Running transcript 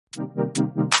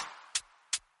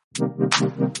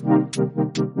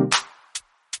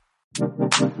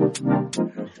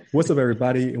What's up,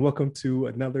 everybody, and welcome to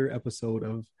another episode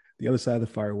of The Other Side of the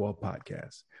Firewall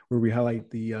podcast, where we highlight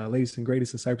the latest and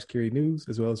greatest in cybersecurity news,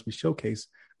 as well as we showcase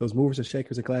those movers and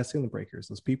shakers and glass ceiling breakers,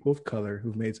 those people of color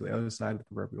who've made it to the other side of the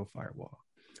proverbial firewall.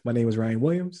 My name is Ryan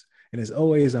Williams, and as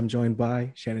always, I'm joined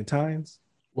by Shannon Tynes.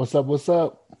 What's up? What's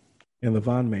up? And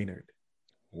Levon Maynard.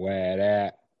 Where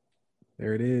that?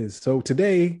 There it is. So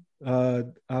today,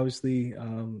 obviously,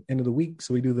 end of the week,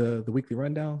 so we do the weekly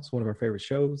rundown. It's one of our favorite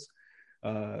shows.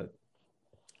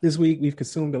 This week we've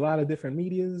consumed a lot of different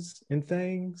medias and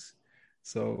things,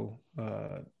 so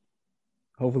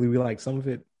hopefully we like some of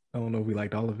it. I don't know if we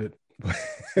liked all of it,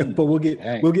 but we'll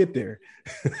get there.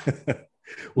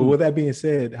 Well, with that being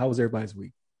said, how was everybody's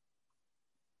week?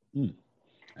 I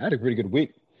had a pretty good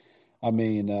week. I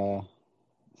mean,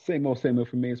 same old for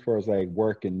me as far as like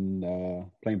work and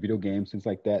playing video games, things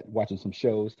like that, watching some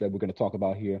shows that we're going to talk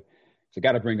about here. So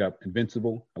got to bring up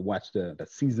Invincible. I watched the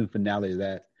season finale of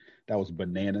that. That was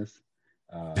bananas.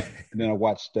 And then I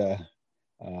watched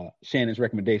Shannon's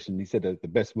recommendation. He said that the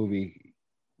best movie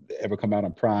that ever come out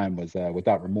on Prime was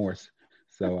Without Remorse.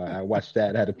 So I watched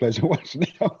that. I had the pleasure of watching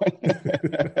it.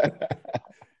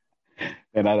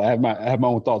 And I have my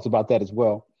own thoughts about that as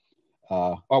well.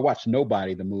 I watched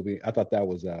Nobody, the movie. I thought that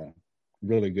was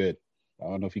really good. I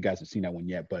don't know if you guys have seen that one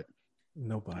yet, but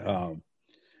Nobody.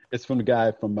 It's from the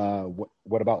guy from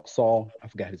What About Saul? I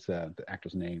forgot his the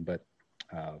actor's name, but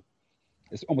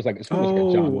it's almost like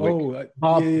John Wick.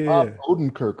 Bob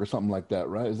Odenkirk or something like that,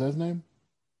 right? Is that his name?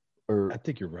 Or I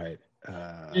think you're right.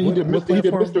 He did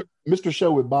Mr.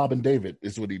 Show with Bob and David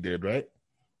is what he did, right?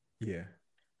 Yeah.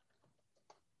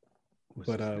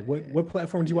 But what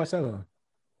platform did you watch that on?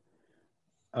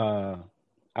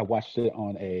 I watched it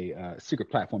on a secret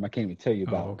platform I can't even tell you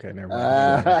about. Oh, okay, never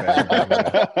mind.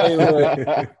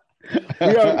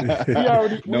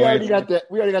 We already got the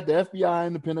FBI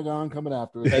and the Pentagon coming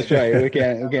after us. That's right. We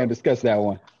can't discuss that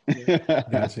one.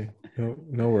 Gotcha.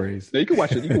 No worries. No, you can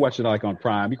watch it. You can watch it like on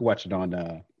Prime. You can watch it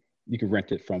on. You can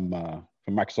rent it from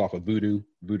Microsoft or Vudu.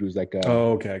 Vudu is like.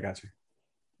 Okay, I got you.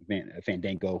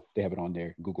 Fandango. They have it on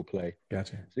there. Google Play.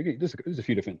 Gotcha. So there's a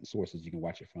few different sources you can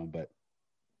watch it from, but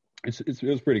it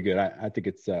was pretty good. I think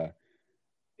it's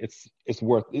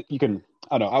worth it. You can.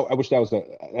 I don't know. I wish that's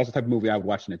the type of movie I would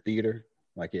watch in the theater.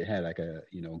 Like it had like a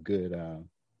good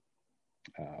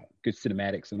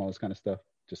cinematics and all this kind of stuff.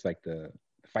 Just like the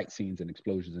fight scenes and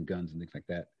explosions and guns and things like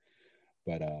that.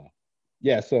 But I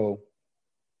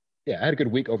had a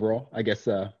good week overall. I guess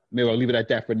maybe I'll leave it at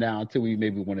that for now until we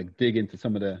maybe want to dig into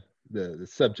some of the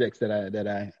subjects that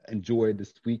I enjoyed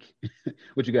this week.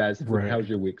 What you guys? Right. How's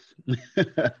your weeks?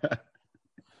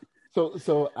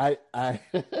 So I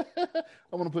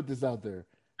want to put this out there.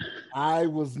 I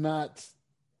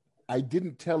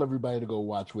didn't tell everybody to go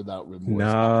watch Without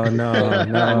Remorse.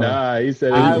 No. He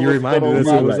said you reminded us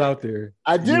it was out there.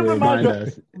 I did remind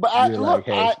us, but I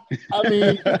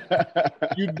mean,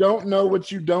 you don't know what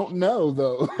you don't know,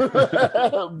 though.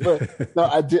 But no,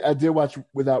 I did watch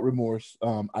Without Remorse.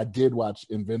 I did watch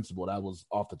Invincible. That was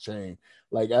off the chain.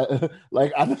 I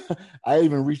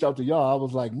even reached out to y'all. I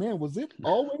was like, man, was it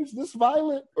always this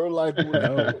violent, or like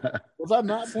was I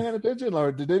not paying attention,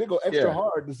 or did they go extra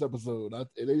hard this episode?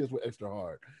 They just went extra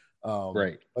hard.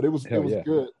 Right. But it was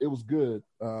good. It was good.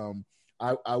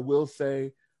 I will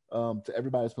say to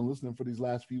everybody that's been listening for these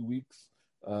last few weeks,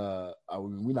 we're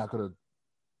not going to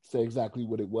say exactly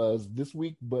what it was this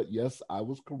week, but yes, I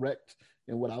was correct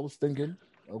in what I was thinking.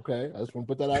 Okay, I just want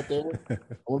to put that out there. I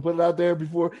want to put it out there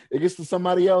before it gets to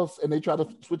somebody else and they try to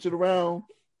switch it around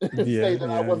and say that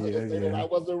I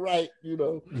wasn't right.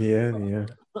 Yeah.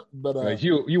 But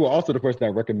you were also the person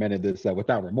that recommended this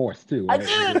Without Remorse too. Right?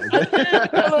 I did.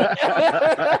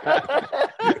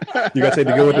 You gotta take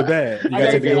the good with the bad.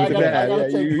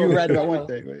 You're right about one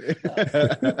thing.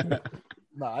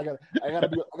 No, I gotta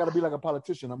be like a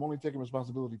politician. I'm only taking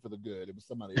responsibility for the good. It was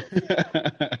somebody else.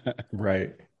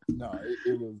 Right. No,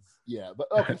 it was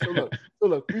But okay, so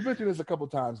look, we've mentioned this a couple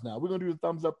times now. We're gonna do the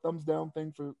thumbs up, thumbs down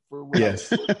thing for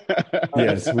yes.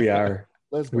 Yes, we are.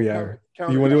 Let's go. We are.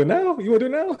 You want to do it now?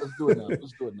 Let's do it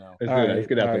now. Let's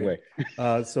get out the way.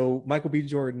 So Michael B.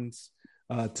 Jordan's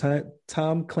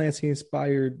Tom Clancy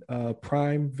inspired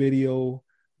Prime Video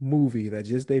movie that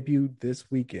just debuted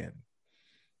this weekend.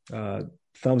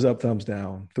 Thumbs up, thumbs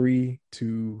down. 3,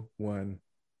 2, 1.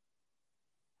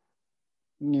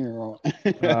 So,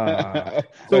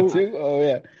 two? Oh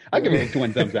yeah, I give it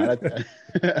 1 thumbs down.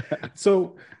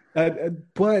 So,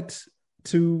 but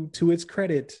to its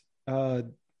credit,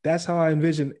 that's how I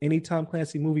envisioned any Tom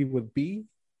Clancy movie would be.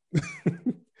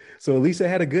 So at least it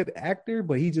had a good actor,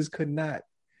 but he just could not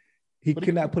He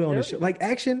could not put it on the show. Like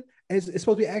action, it's supposed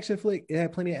to be action flick. It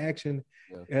had plenty of action.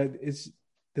 Yeah. It's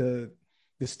the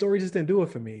story just didn't do it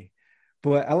for me.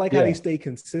 But I like how they stay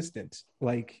consistent.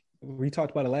 Like we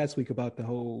talked about it last week about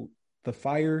the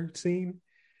fire scene.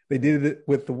 They did it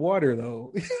with the water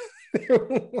though.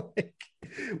 Like,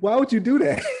 why would you do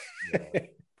that? Yeah.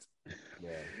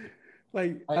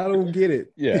 Like I don't get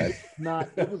it. Yeah.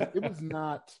 It was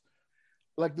not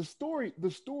like the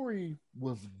story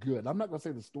was good. I'm not gonna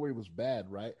say the story was bad,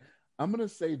 right? I'm gonna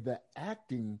say the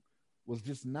acting was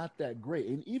just not that great.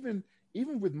 And even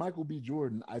with Michael B.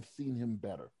 Jordan, I've seen him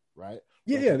better, right?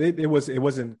 Yeah, it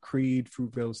wasn't Creed,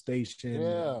 Fruitvale Station,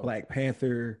 Black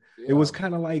Panther. Yeah. It was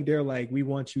kind of like they're like, we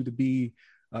want you to be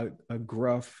a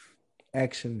gruff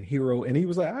action hero, and he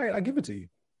was like, all right, I'll give it to you.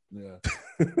 Yeah.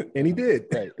 And he did.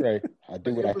 Right. I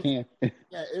do what I can.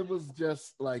 Yeah, it was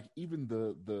just like even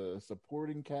the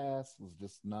supporting cast was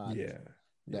just not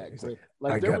that great.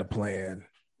 Like I got a plan.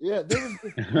 Yeah,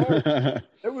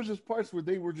 there was just parts where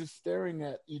they were just staring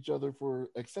at each other for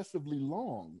excessively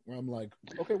long. Where I'm like,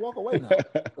 okay, walk away now.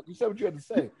 You said what you had to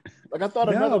say. Like I thought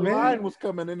another line was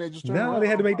coming, and they just turned around. They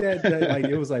had to make that like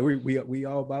it was like we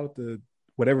all about the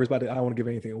whatever's about to. I don't want to give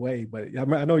anything away, but I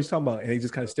know what he's talking about, and they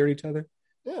just kind of stared at each other.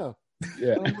 Yeah.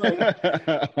 Yeah. Like,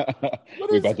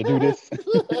 we about to do this.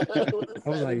 I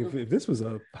was like, if this was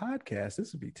a podcast,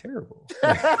 this would be terrible.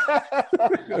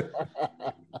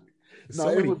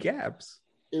 So many gaps.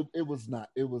 It was not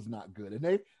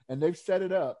good. And they've set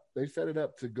it up. They set it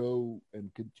up to go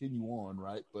and continue on,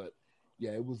 right? But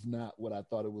yeah, it was not what I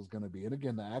thought it was gonna be. And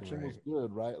again, the action was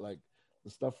good, right? Like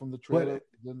the stuff from the trailer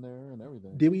was in there and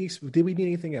everything. Did we need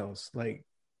anything else? Like,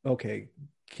 okay,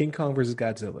 King Kong versus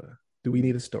Godzilla. Do we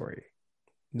need a story?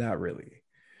 Not really.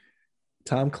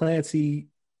 Tom Clancy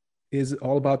is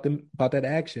all about that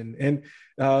action. And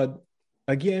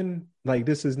again, like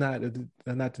this is not to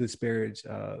disparage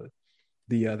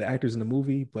the actors in the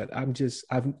movie, but I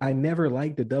never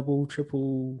liked the double,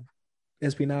 triple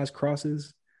espionage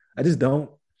crosses. I just don't.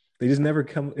 They just never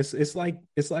come. It's like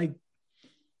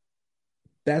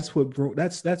that's what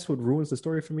ruins the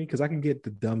story for me, because I can get the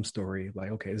dumb story,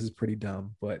 like, okay, this is pretty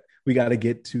dumb, but we got to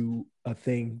get to a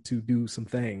thing to do some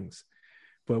things.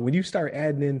 But when you start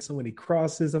adding in so many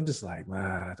crosses, I'm just like,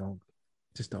 I don't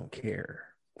care.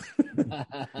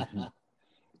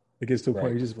 It gets to a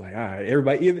point you're just like, all right,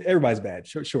 everybody's bad.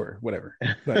 Sure, whatever.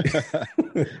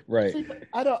 Right. See,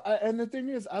 and the thing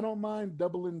is, I don't mind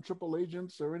doubling triple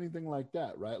agents or anything like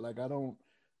that, right? Like I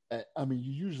mean,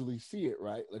 you usually see it,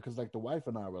 right? Because like the wife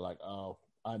and I were like, oh,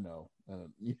 I know. She's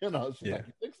like,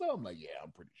 you think so? I'm like, yeah,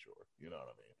 I'm pretty sure. You know what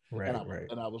I mean? Right.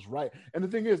 And I was right. And the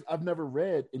thing is, I've never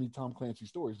read any Tom Clancy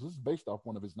stories. This is based off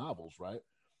one of his novels, right?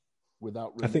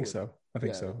 I think so.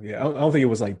 Yeah. I don't think it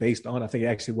was like based on. I think it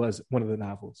actually was one of the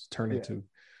novels turned into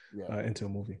a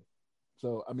movie.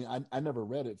 So I mean, I never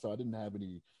read it, so I didn't have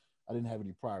any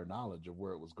prior knowledge of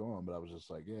where it was going. But I was just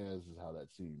like, yeah, this is how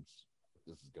that seems.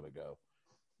 This is gonna go.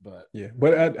 But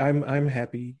I'm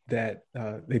happy that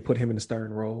they put him in the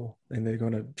starring role, and they're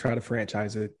going to try to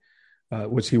franchise it,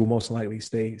 which he will most likely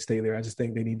stay there. I just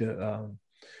think they need to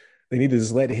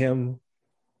just let him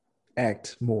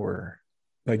act more,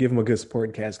 like give him a good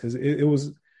supporting cast, because it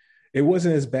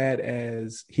wasn't as bad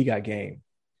as He Got Game.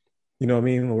 You know what I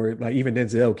mean? Or like even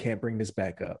Denzel can't bring this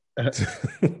back up.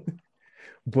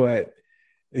 But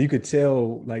you could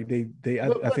tell, like I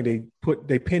think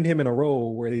they pinned him in a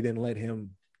role where they didn't let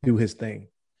him do his thing.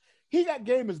 He Got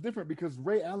Game is different because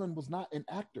Ray Allen was not an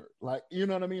actor. Like, you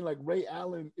know what I mean? Like Ray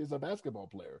Allen is a basketball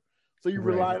player. So you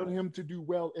rely on him to do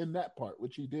well in that part,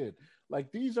 which he did.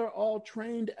 Like these are all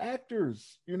trained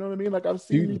actors. You know what I mean? Like I've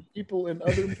seen these people in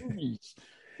other movies.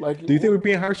 Like, do you think we're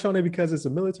being harsh on it because it's a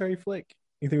military flick?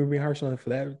 You think we're being harsh on it for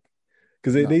that?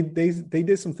 Because they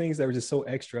did some things that were just so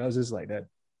extra. I was just like, that.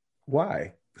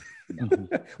 Why?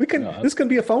 This couldn't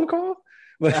be a phone call.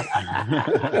 Like,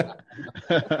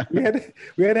 we had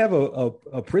to have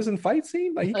a prison fight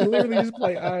scene. Like he can literally just be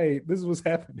like, all right, this is what's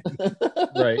happening.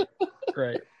 Right.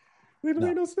 It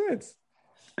made no sense.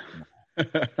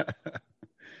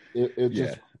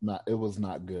 It was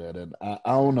not good, and I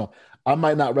don't know. I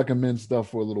might not recommend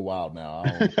stuff for a little while now.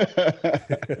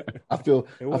 I feel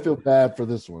bad for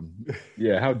this one.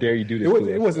 Yeah, how dare you do this?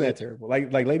 It wasn't that terrible.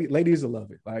 Like ladies will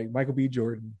love it. Like Michael B.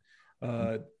 Jordan,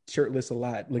 shirtless a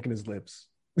lot, licking his lips.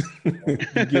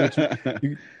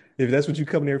 If that's what you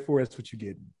come there for, that's what you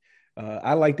get.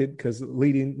 I liked it because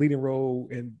leading role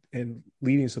and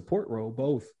leading support role,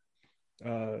 both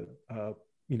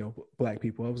Black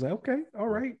people. I was like, okay, all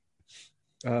right.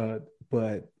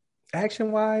 But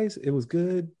action wise, it was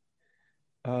good.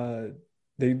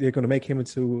 they're going to make him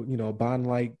into, you know, a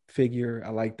Bond-like figure. I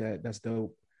like that. That's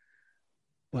dope.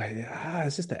 But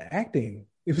it's just the acting.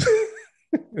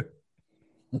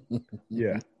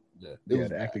 Yeah.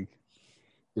 The acting.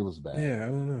 It was bad. Yeah, I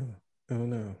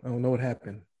don't know what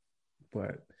happened.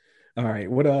 But all right,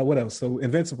 what else? So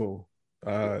Invincible.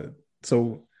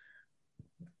 So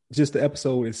just the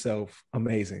episode itself,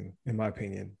 amazing in my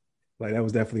opinion. Like that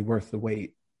was definitely worth the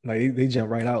wait. Like they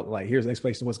jump right out. Like here's an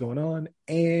explanation of what's going on,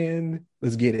 and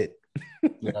let's get it.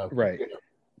 Yeah. Right.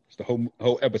 The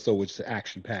whole episode was just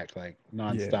action packed, like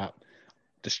nonstop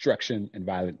destruction and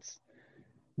violence.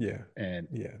 Yeah. And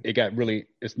it got really.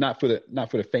 It's not for the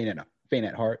faint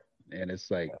at heart, and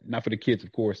it's like not for the kids,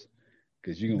 of course,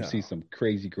 because you're gonna see some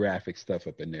crazy graphic stuff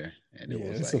up in there. And it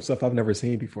was like some stuff I've never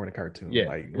seen before in a cartoon. Yeah,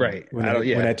 like, right. When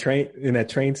that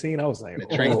train scene, I was like, the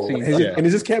train scene, and it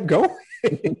just kept going.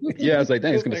 Yeah, I was like,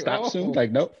 dang, it's gonna stop soon.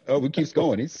 Like, nope. Oh, it keeps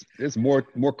going. There's more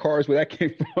cars where that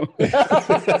came from.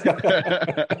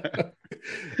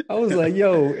 I was like,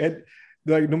 yo, and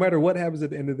like no matter what happens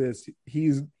at the end of this,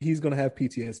 he's gonna have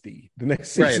PTSD the next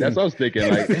season. Right, that's what I was thinking.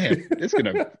 Like, damn, it's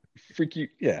gonna freak you.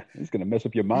 Yeah, it's gonna mess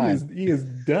up your mind. He is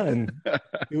done.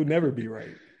 It would never be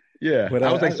right. Yeah, but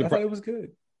I was like, I thought it was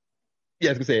good. Yeah,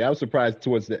 I was gonna say I was surprised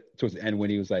towards the end when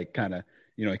he was like kind of,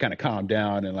 you know, he kind of calmed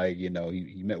down and like, you know,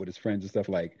 he met with his friends and stuff.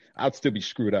 Like, I'd still be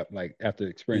screwed up like after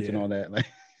experiencing all that. Like,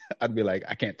 I'd be like,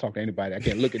 I can't talk to anybody. I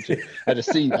can't look at you. I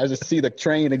just see the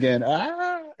train again.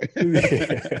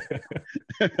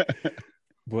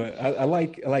 But I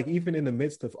like even in the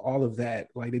midst of all of that,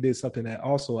 like they did something that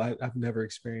also I've never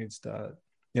experienced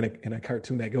in a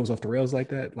cartoon that goes off the rails like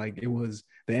that. Like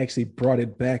they actually brought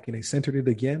it back and they centered it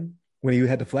again when you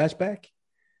had the flashback,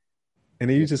 and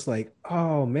then you're just like,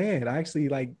 oh man, I actually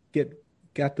like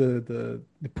got the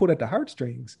pulled at the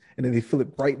heartstrings, and then they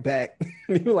flip right back.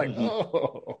 And you're like,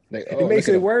 oh, it makes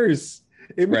it worse.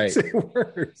 It makes it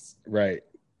worse. Right.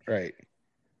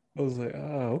 I was like,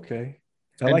 oh, okay.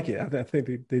 I like it. I think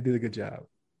they did a good job.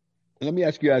 Let me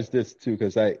ask you guys this too,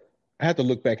 because I had to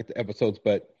look back at the episodes,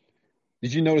 but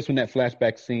did you notice when that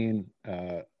flashback scene,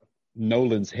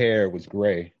 Nolan's hair was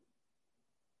gray?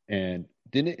 And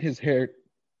didn't his hair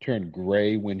turn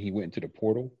gray when he went into the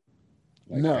portal?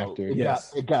 Like no,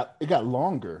 it got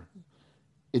longer.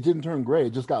 It didn't turn gray.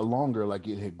 It just got longer, like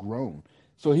it had grown.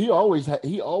 So he always had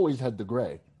the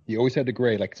gray. He always had the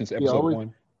gray, like since episode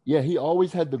 1. Yeah, he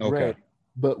always had the gray. Okay.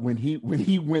 But when he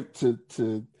went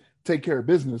to take care of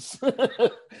business,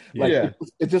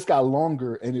 it just got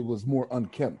longer and it was more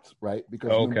unkempt, right?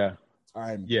 Because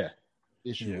time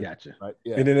issue. Gotcha. Right?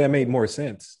 Yeah. And then that made more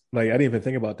sense. Like I didn't even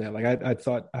think about that. Like I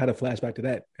thought I had a flashback to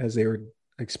that as they were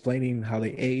explaining how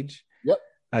they age. Yep.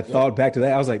 I thought back to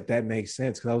that. I was like, that makes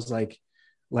sense, because I was like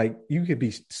you could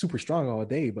be super strong all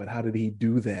day, but how did he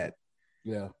do that?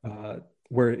 Yeah.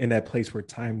 We're in that place where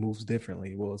time moves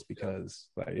differently. Well, it's because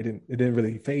like it didn't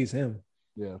really phase him.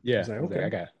 Yeah. Yeah. I was like,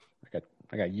 okay,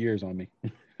 I got years on me.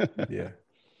 Yeah.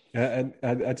 And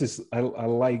I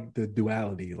like the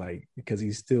duality, like, because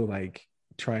he's still like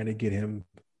trying to get him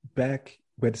back,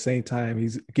 but at the same time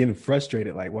he's getting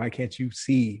frustrated. Like, why can't you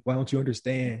see? Why don't you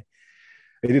understand?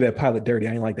 They did that pilot dirty. I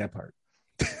didn't like that part.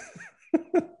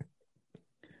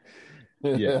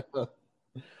 Yeah.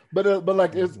 But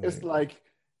like it's like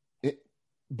it,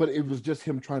 but it was just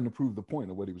him trying to prove the point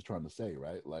of what he was trying to say,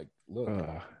 right? Like, look,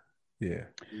 yeah.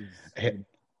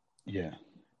 Yeah.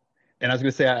 And I was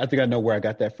gonna say, I think I know where I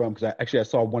got that from, because I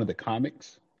saw one of the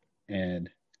comics, and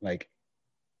like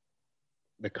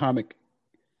the comic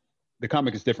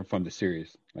is different from the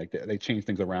series. Like they change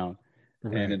things around,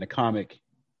 and in the comic,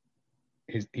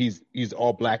 he's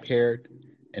all black haired,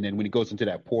 and then when he goes into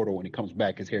that portal and he comes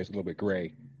back, his hair is a little bit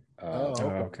gray.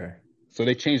 Okay. So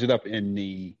they changed it up in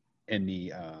the in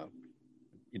the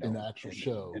actual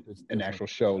show, in the actual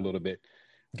show a little bit.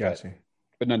 Gotcha.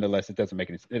 But nonetheless, it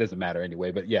doesn't matter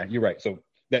anyway. But yeah, you're right. So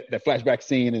that flashback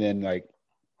scene, and then like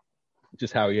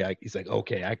just how he's like,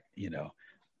 okay, I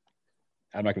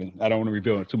don't want to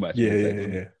reveal it too much.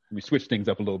 Yeah. We switch things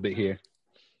up a little bit here.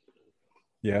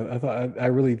 Yeah, I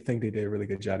really think they did a really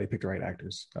good job. They picked the right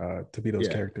actors to be those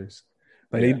characters.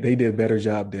 Like they did a better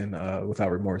job than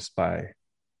Without Remorse by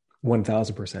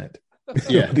 1,000%.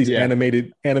 Yeah, these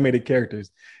animated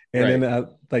characters, and then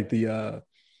like the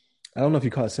I don't know if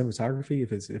you call it cinematography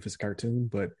if it's a cartoon,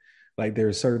 but like there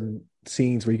are certain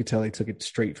scenes where you could tell they took it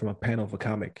straight from a panel of a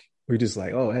comic. We're just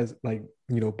like, oh, it has like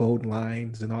bold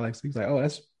lines and all that. He's like, oh,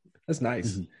 that's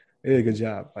nice. Mm-hmm. They did a good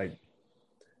job. Like,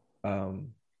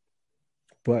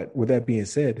 but with that being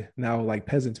said, now like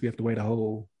Peasants, we have to wait a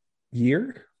whole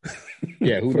year.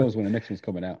 Yeah, who knows when the next one's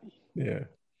coming out? Yeah.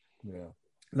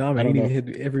 No, man, I you don't need know. to hit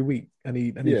me every week. I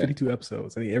need Yeah. 52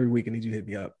 episodes. I need every week. I need you to hit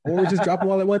me up, or just drop them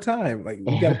all at one time. Like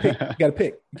you got to pick. You got to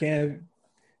pick.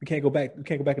 You can't go back. You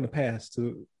can't go back in the past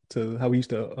to how we used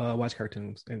to watch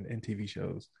cartoons and TV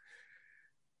shows.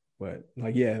 But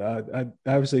like, yeah, I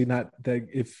obviously not that.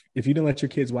 If you didn't let your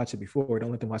kids watch it before,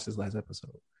 don't let them watch this last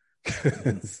episode.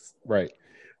 Right.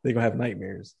 They're gonna have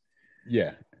nightmares.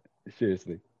 Yeah.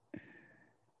 Seriously.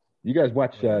 You guys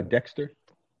watch Dexter?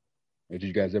 Or did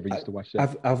you guys ever used to watch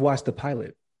that? I've watched the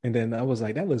pilot, and then I was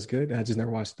like, that looks good, and I just never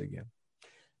watched it again.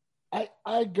 I think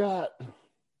I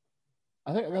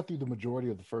got through the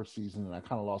majority of the first season, and I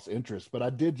kind of lost interest. But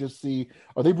I did just see.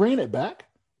 Are they bringing it back?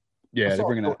 Yeah, they're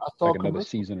bringing out like another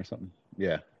season or something.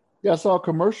 Yeah. Yeah, I saw a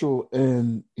commercial,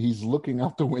 and he's looking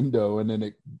out the window, and then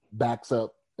it backs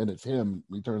up, and it's him.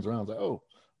 He turns around, like, oh,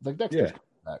 it's like Dexter's coming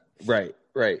back.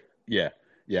 Right. Yeah.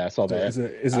 I saw that. So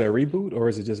is it a reboot or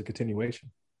is it just a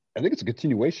continuation? I think it's a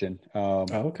continuation.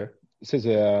 Okay. It says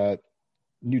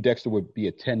New Dexter would be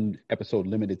a 10-episode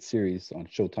limited series on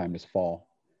Showtime this fall.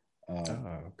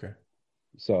 Okay.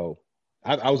 So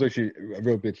I was actually a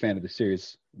real big fan of the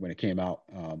series when it came out.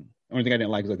 Only thing I didn't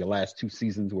like was like the last 2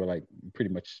 seasons were like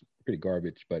pretty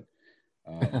garbage, but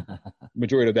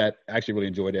majority of that I actually really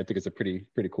enjoyed it. I think it's a pretty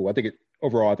cool. I think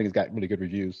overall it's got really good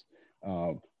reviews.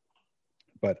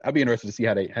 But I'd be interested to see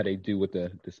how they do with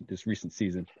this recent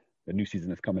season, the new season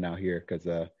that's coming out here, because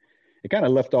it kind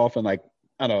of left off and like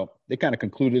I don't know, they kind of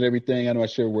concluded everything. I'm not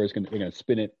sure where they're gonna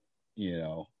spin it,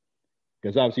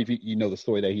 because obviously if you know the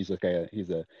story that he's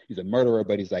a murderer,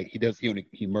 but he's like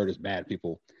he murders bad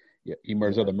people. Yeah, he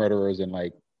murders other murderers and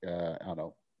like I don't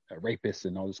know, rapists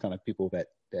and all this kind of people that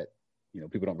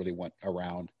people don't really want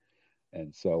around.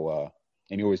 And so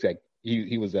and he always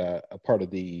he was a part of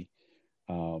the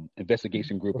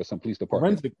investigation group of some police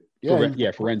department.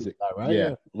 Forensic.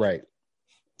 Right? Right.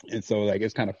 And so like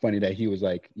it's kind of funny that he was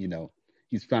like,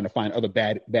 he's trying to find other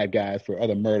bad guys for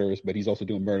other murders, but he's also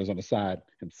doing murders on the side.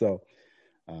 And so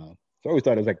so I always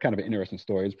thought it was like kind of an interesting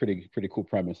story. It's pretty cool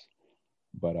premise.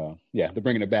 But they're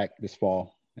bringing it back this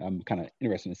fall. I'm kind of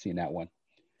interested in seeing that one.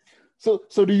 So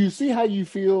do you see how you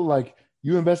feel like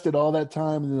you invested all that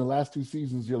time and in the last 2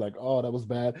 seasons you're like, oh, that was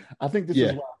bad. I think this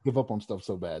is why I give up on stuff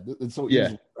so bad. It's so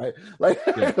easy, right? Like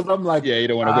because I'm like, you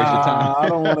don't want to waste your time. I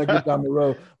don't want to get down the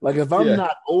road. Like if I'm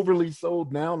not overly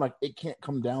sold now, like it can't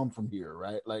come down from here,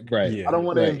 right? Like I don't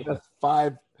want to invest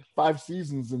five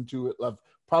seasons into it, like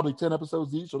probably 10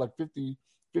 episodes each, or like 50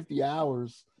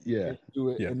 hours. Do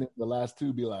it, and then the last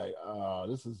 2 be like, oh,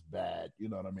 this is bad. You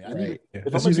know what I mean?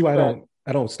 That's usually why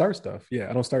I don't start stuff. Yeah,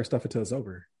 I don't start stuff until it's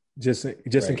over, just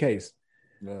in case.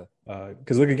 Yeah.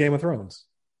 Because look at Game of Thrones,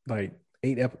 like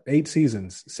 8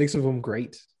 seasons, 6 of them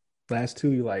great. Last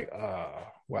 2, you're like,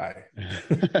 why?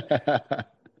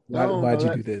 Why'd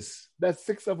you do this? That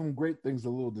 6 of them great thing's a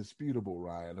little disputable,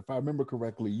 Ryan. If I remember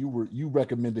correctly, you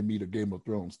recommended me to Game of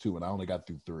Thrones too, and I only got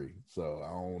through 3, so I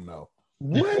don't know.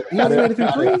 What? You only made it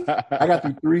through 3? I got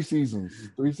through 3 seasons.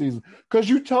 Because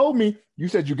you told me, you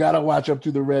said you got to watch up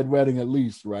to the Red Wedding at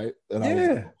least, right? And I was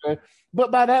like, okay.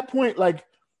 But by that point, like,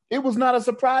 it was not a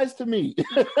surprise to me.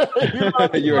 You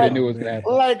already knew it was going to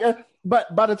happen. Like,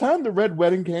 but by the time the Red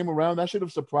Wedding came around, that should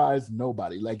have surprised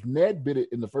nobody. Like, Ned bit it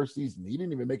in the first season. He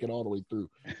didn't even make it all the way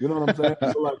through. You know what I'm saying?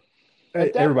 So, like,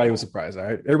 everybody was surprised. All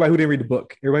right, everybody who didn't read the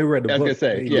book. Everybody who read the book. I was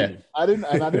gonna say,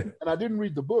 I didn't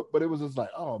read the book, but it was just like,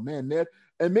 oh man, Ned.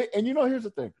 And here's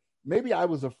the thing. Maybe I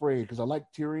was afraid because I like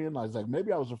Tyrion. I was like,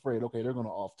 maybe I was afraid. Okay, they're gonna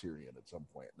off Tyrion at some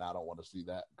point. Now I don't want to see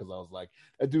that because I was like,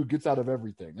 that dude gets out of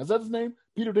everything. Is that his name?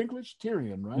 Peter Dinklage?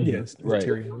 Tyrion, right? Yes, right.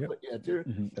 Tyrion. Yep. Yeah, Tyrion.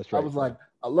 Mm-hmm, that's right. I was like,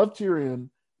 I love Tyrion.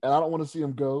 And I don't want to see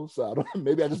him go, so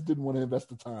maybe I just didn't want to invest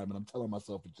the time, and I'm telling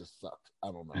myself it just sucked.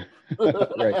 I don't know.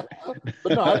 Right.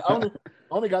 But no, I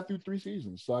only got through 3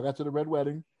 seasons, so I got to the Red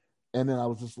Wedding, and then I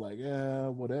was just like, yeah,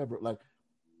 whatever. Like,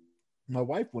 my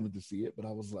wife wanted to see it, but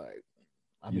I was like,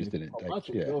 I mean, I'll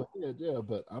watch it. Go ahead,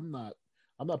 but I'm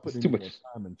not putting too much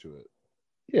time into it.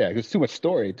 Yeah, there's too much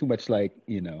story, too much like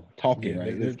talking. Yeah,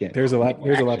 right? There's a lot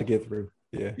to get through.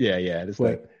 Yeah. It's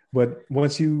But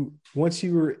once you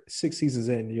were 6 seasons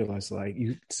in, you're just like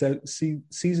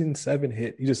season 7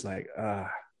 hit. You just like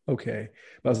okay.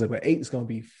 But I was like, but 8 is gonna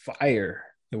be fire.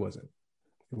 It wasn't.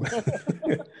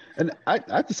 And I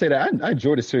have to say that I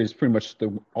enjoyed the series pretty much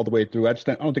all the way through. I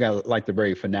don't think I liked the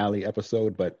very finale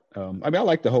episode, but I mean I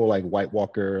liked the whole like White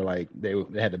Walker, like they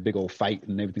had a big old fight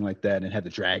and everything like that, and had the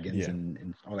dragons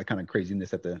and all that kind of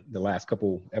craziness at the last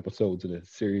couple episodes of the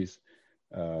series.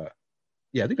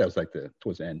 I think that was like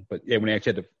towards the end. But yeah, when they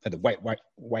actually had the White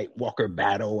Walker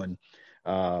battle, and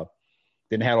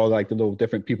then they had all like the little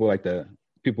different people, like the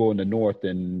people in the north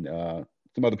and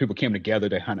some other people came together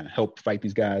to kind of help fight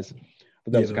these guys.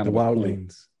 But that was kind the of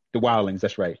wildlings. The wildlings,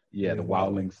 that's right. Yeah, the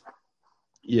wildlings.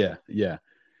 Yeah.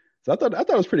 So I thought it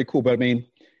was pretty cool. But I mean,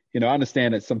 I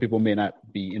understand that some people may not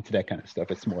be into that kind of stuff.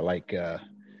 It's more like I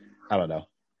don't know,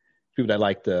 people that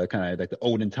like the kind of like the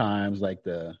olden times, like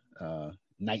the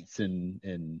knights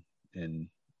and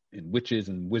witches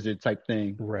and wizard type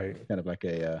thing. Right. Kind of like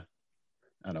a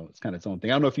I don't know, it's kind of its own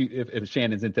thing. I don't know if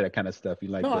Shannon's into that kind of stuff. You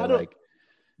like no, I don't,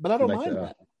 but I don't mind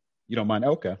that. You don't mind?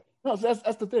 Okay. No,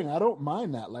 that's the thing. I don't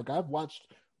mind that. Like I've watched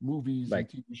movies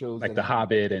like, and TV shows like The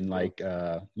Hobbit and like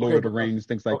Lord of the Rings,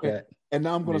 things like that. And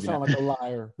now I'm going to sound like a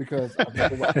liar because I've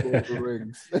never watched Lord of the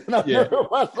Rings. And I've never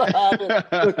watched The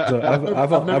Hobbit. So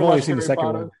I've only seen the second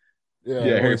Potter. one.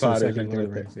 Yeah, Harry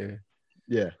Potter.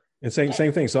 Yeah. And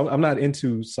same thing. So I'm not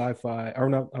into sci-fi, or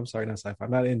not. I'm sorry, not sci-fi.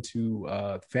 I'm not into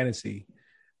fantasy.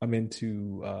 I'm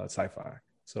into sci-fi.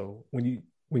 So when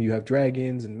you have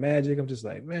dragons and magic, I'm just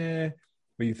like, man.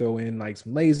 But you throw in like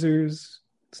some lasers,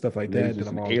 stuff like that. Then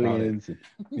I'm all aliens.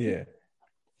 Yeah.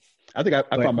 I think I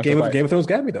found myself Game of Thrones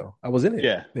got me though. I was in it.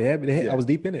 Yeah. They had I was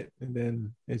deep in it, and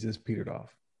then it just petered off.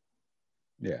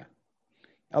 Yeah.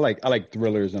 I like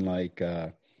thrillers and like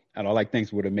I don't like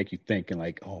things where to make you think and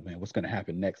like, oh man, what's gonna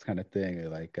happen next kind of thing. Or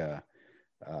like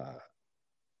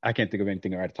I can't think of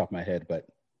anything right at the top of my head, but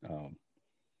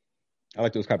I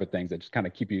like those type of things that just kind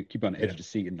of keep you on the edge of the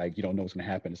seat and like you don't know what's gonna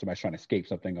happen. Somebody's trying to escape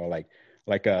something or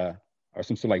or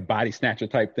some sort of like body snatcher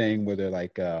type thing where they're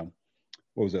like what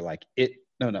was it, like It?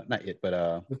 No, not It, but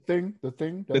The Thing. The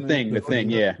Thing.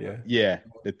 Yeah.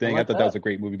 The Thing. I thought that was a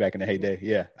great movie back in the heyday.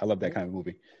 Yeah, I love that kind of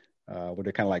movie. Where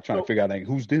they're kind of like trying to figure out like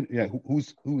who's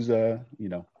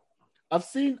I've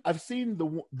seen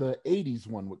the 80s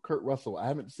one with Kurt Russell.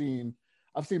 I've seen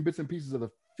bits and pieces of the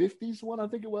 50s one. I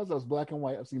think it was. That was black and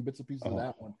white. I've seen bits and pieces of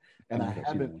that one, and I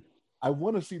haven't. I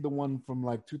want to see the one from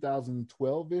like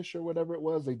 2012-ish or whatever it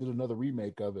was. They did another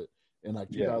remake of it in like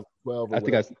 2012. I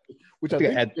think is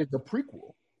a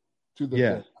prequel to the.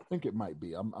 Yeah, I think it might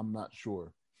be. I'm not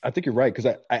sure. I think you're right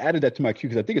because I added that to my queue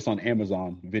because I think it's on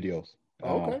Amazon Videos.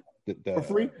 Okay. For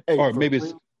free? Or maybe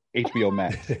it's HBO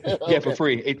Max. Yeah, for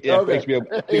free. HBO.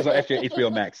 I think it's actually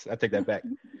HBO Max. I take that back.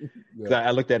 Because I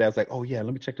looked at it, I was like, oh yeah,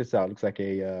 let me check this out. It looks like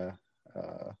a,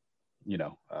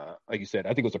 like you said, I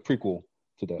think it was a prequel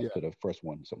to the first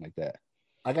one, something like that.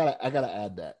 I gotta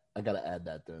add that.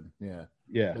 Then. Yeah.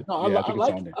 Yeah. No,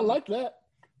 I like that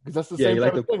because that's the same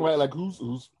kind of thing, right? Like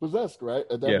who's possessed, right?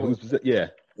 Who's possessed? Yeah.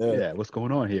 What's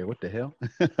going on here? What the hell?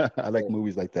 I like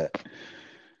movies like that.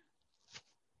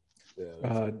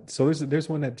 So there's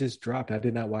one that just dropped. I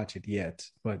did not watch it yet,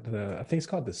 but I think it's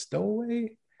called The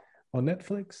Stowaway on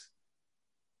Netflix.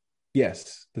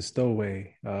 Yes, The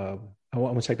Stowaway. I'm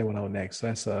gonna check that one out next. So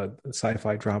that's a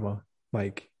sci-fi drama,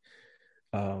 like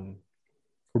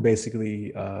we're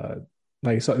basically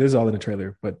like, so this is all in the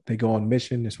trailer, but they go on a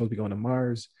mission. They're supposed to be going to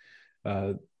Mars.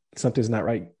 Something's not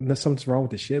right. Something's wrong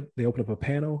with the ship. They open up a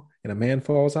panel and a man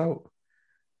falls out.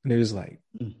 And there's like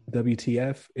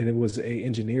WTF, and it was a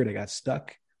engineer that got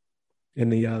stuck in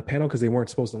the panel because they weren't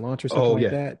supposed to launch or something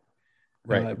like that.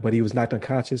 Right. But he was knocked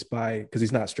unconscious because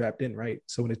he's not strapped in, right?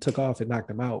 So when it took off, it knocked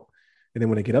him out. And then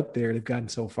when they get up there, they've gotten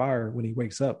so far. When he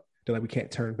wakes up, they're like, we can't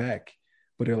turn back.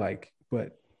 But they're like,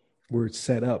 but we're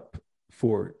set up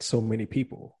for so many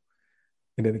people.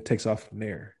 And then it takes off from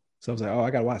there. So I was like, oh, I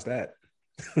gotta watch that.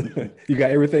 You got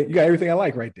everything I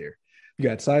like right there. You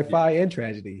got sci-fi and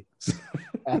tragedy.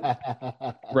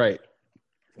 Right.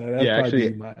 That'd probably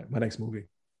be my next movie.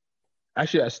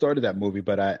 Actually, I started that movie,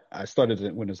 but I started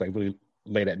it when it was like really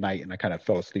late at night, and I kind of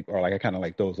fell asleep, or like I kind of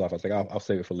like dozed off. I was like, I'll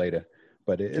save it for later.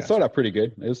 But it started out pretty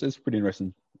good. It's pretty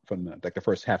interesting from like the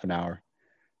first half an hour.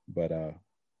 But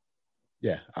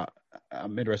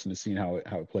I'm interested in seeing how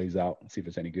it plays out and see if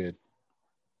it's any good.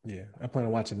 Yeah, I plan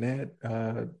on watching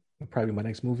that. Probably my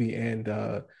next movie, and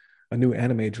a new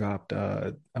anime dropped.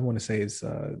 I want to say it's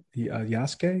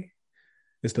Yasuke.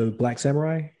 It's the Black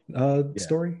Samurai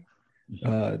story.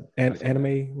 And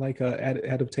anime like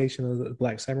adaptation of the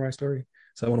Black Samurai story.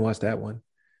 So I want to watch that one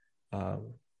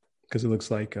because it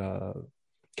looks like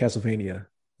Castlevania,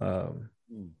 the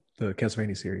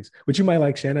Castlevania series, which you might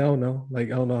like, Shannon. I don't know. Like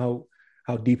I don't know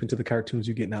how deep into the cartoons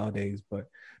you get nowadays, but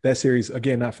that series,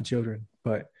 again, not for children,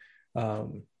 but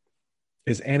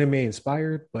is anime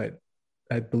inspired, but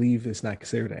I believe it's not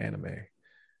considered an anime.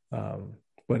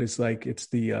 But it's like it's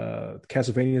the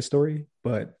Castlevania story,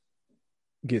 but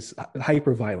gets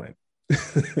hyper violent.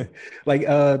 Like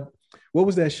what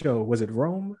was that show? Was it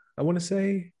Rome? I want to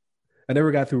say. I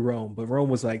never got through Rome, but Rome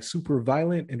was like super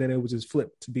violent, and then it was just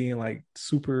flipped to being like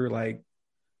super like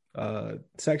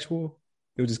sexual.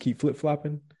 It would just keep flip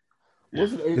flopping.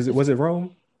 Was it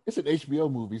Rome? It's an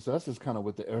HBO movie, so that's just kind of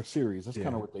what or series. That's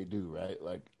kind of what they do, right?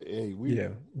 Like, hey,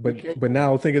 but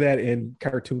now think of that in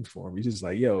cartoon form. You're just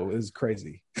like, yo, this is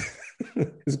crazy.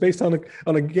 It's based on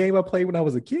a game I played when I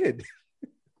was a kid.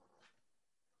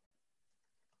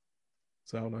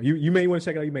 So I don't know. You may want to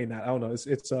check it out. You may not. I don't know.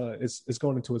 It's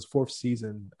going into its 4th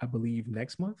season, I believe,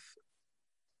 next month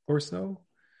or so,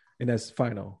 and that's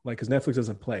final. Like, because Netflix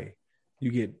doesn't play. You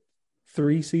get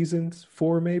 3 seasons,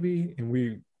 4 maybe,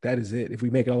 and that is it. If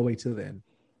we make it all the way to then,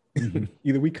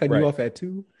 either we cut you off at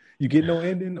 2, you get no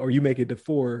ending, or you make it to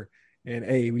 4,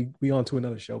 and we on to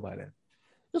another show by then.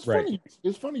 It's funny.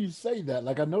 It's funny you say that.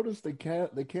 Like, I noticed they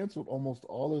canceled almost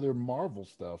all of their Marvel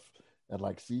stuff at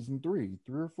like season 3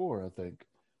 or 4, I think.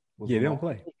 They don't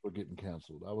play. Were getting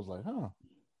canceled. I was like, huh. I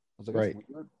was like, that's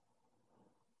weird.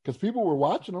 Because people were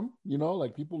watching them,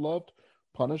 like people loved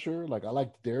Punisher. Like, I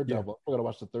liked Daredevil. I gotta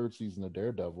watch the 3rd season of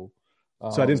Daredevil.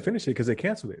 So I didn't finish it because they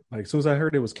canceled it. Like, as soon as I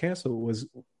heard it was canceled, was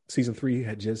season 3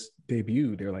 had just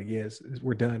debuted. They were like, yes,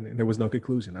 we're done, and there was no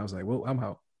conclusion. I was like, well, I'm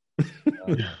out.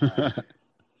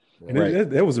 And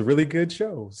it was a really good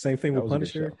show. Same thing with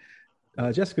Punisher.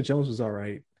 Jessica Jones was all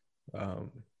right. I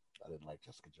didn't like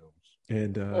Jessica Jones.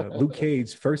 And Luke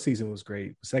Cage, 1st season was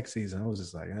great. 2nd season, I was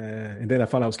just like, eh. And then I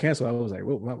found out it was canceled. I was like,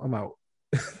 well, I'm out.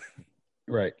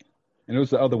 Right. And it was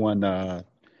the other one.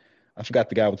 I forgot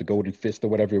the guy with the golden fist or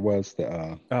whatever it was. You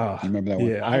remember that one?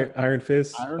 Yeah, Iron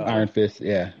Fist. Iron Fist.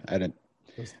 Yeah, I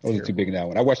wasn't too big in that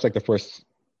one. I watched like the 1st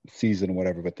season or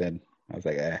whatever, but then I was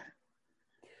like, eh.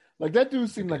 Like, that dude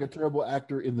seemed like a terrible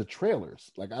actor in the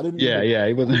trailers. Like, I didn't.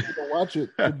 He wasn't. Watch it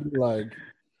to be like,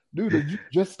 dude, did you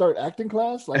just start acting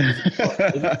class? Like,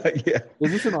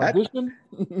 is this an audition?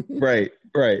 Right.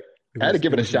 I had to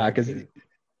give it a shot because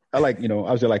I like, I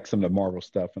was like some of the Marvel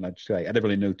stuff, and I didn't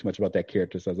really know too much about that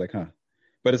character, so I was like, huh.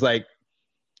 But it's like,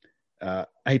 I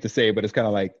hate to say it, but it's kind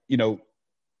of like,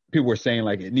 people were saying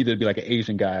like it needed to be like an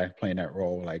Asian guy playing that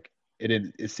role. Like,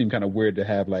 it seemed kind of weird to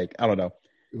have, like, I don't know,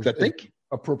 because I think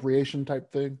appropriation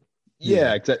type thing.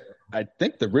 Yeah, except I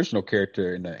think the original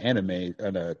character in the anime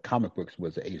and the comic books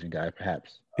was an Asian guy,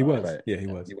 perhaps. He was. He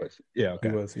was. Yeah, okay.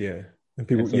 He was. Yeah, and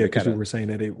people, because people were saying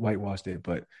that they whitewashed it,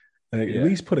 but at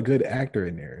least put a good actor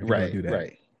in there. Right. Do that.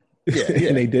 Right. Yeah,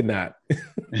 and they did not.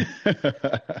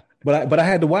 But I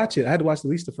had to watch it. I had to watch at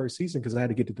least the 1st season because I had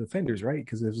to get the Defenders, right?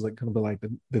 Because it was like going to be like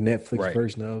the Netflix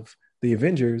version of the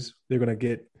Avengers. They're going to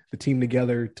get the team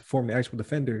together to form the actual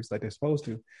Defenders like they're supposed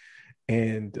to.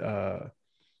 And the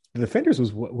Defenders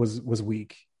was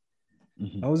weak.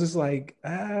 I was just like,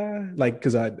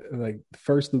 because I like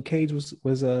first Luke Cage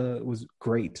was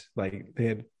great. Like, they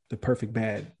had the perfect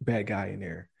bad guy in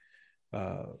there.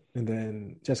 And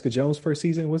then Jessica Jones' 1st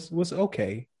season was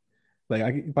okay.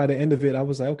 Like, by the end of it, I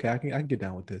was like, okay, I can get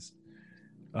down with this.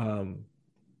 And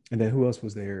then who else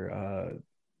was there?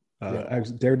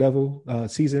 Daredevil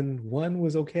season 1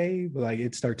 was okay, but like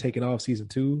it started taking off season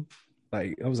 2.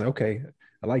 Like, I was like, okay,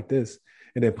 I like this.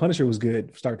 And then Punisher was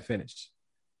good start to finish.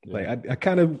 Yeah. Like, I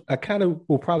kind of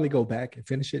will probably go back and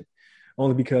finish it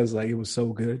only because like it was so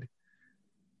good.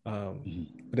 But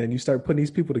then you start putting these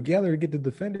people together to get the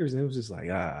Defenders, and it was just like,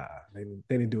 they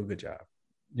didn't do a good job.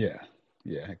 Yeah,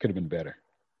 it could have been better.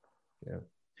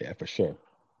 Yeah, for sure.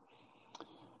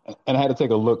 And I had to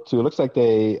take a look too. It looks like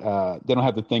they don't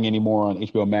have the thing anymore on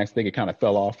HBO Max. I think it kind of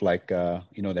fell off. Like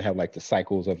they have like the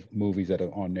cycles of movies that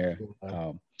are on there.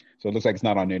 So it looks like it's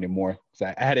not on there anymore. So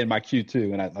I had it in my queue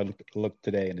too, and I looked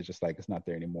today, and it's just like it's not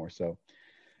there anymore. So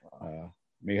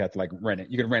maybe you have to like rent it.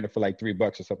 You can rent it for like $3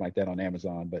 or something like that on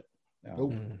Amazon. But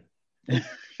nope.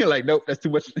 You're like, nope, that's too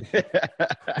much.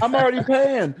 I'm already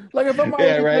paying. Like, if I'm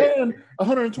already paying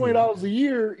 $120 a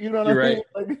year, you know what I mean?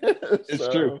 Like, it's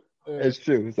true. It's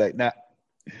true. It's like, nah,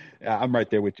 I'm right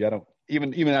there with you. I don't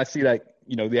even I see like,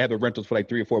 they have the rentals for like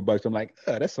 $3 or $4. I'm like,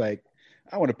 that's like,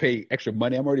 I want to pay extra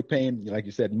money. I'm already paying, like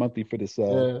you said, monthly for this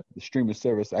the streaming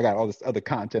service. I got all this other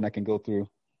content I can go through.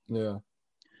 Yeah.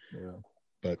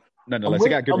 But nonetheless, it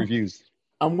got good reviews.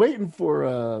 I'm waiting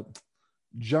for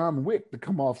John Wick to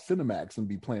come off Cinemax and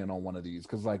be playing on one of these,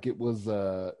 because like it was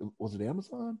it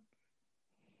Amazon?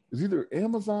 It's either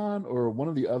Amazon or one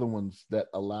of the other ones that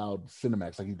allowed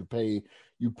Cinemax. Like,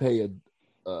 you pay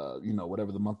a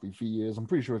whatever the monthly fee is. I'm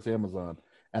pretty sure it's Amazon.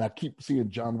 And I keep seeing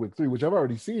John Wick 3, which I've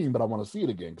already seen, but I want to see it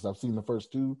again because I've seen the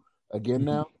first 2 again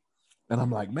now. And I'm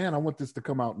like, man, I want this to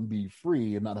come out and be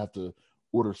free and not have to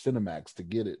order Cinemax to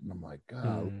get it. And I'm like,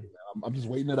 God, I'm just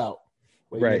waiting it out.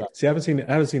 See, I haven't seen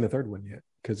the 3rd one yet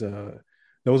because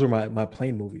those were my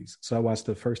plane movies. So I watched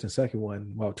the 1st and 2nd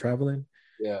one while traveling.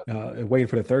 And waiting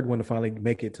for the 3rd one to finally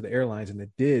make it to the airlines, and it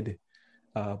did.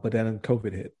 But then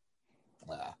COVID hit.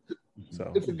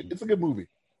 So it's a good movie.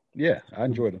 Yeah, I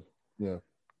enjoyed them. Yeah.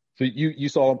 So you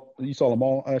saw them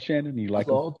all, Shannon? You like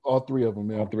them? All three of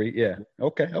them, yeah. All three, yeah.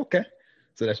 Okay.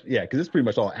 So that's because it's pretty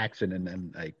much all action and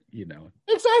then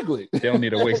Exactly. they don't need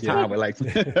to waste time with with some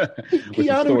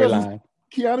storyline.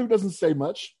 Keanu doesn't say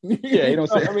much. Yeah, he don't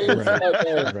say. I mean,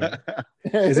 right.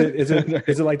 Is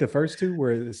it like the first two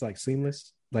where it's like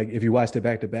seamless? Like if you watched it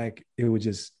back to back, it would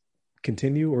just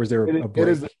continue, or is there a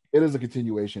break? It is a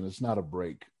continuation. It's not a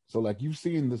break. So like you've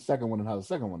seen the second one and how the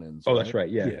second one ends. Oh, that's right.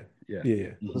 Yeah.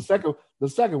 Mm-hmm. The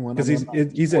second one, because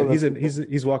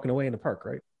he's walking away in the park,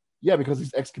 right? Yeah, because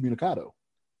he's excommunicado.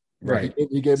 Right.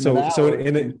 He gave him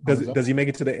does he make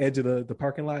it to the edge of the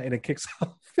parking lot and it kicks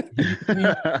off?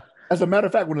 As a matter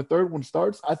of fact, when the third one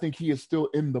starts, I think he is still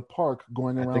in the park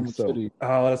going around the city.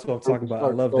 Oh, that's what I'm talking about.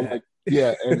 I love that. Like,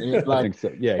 yeah, and like, I think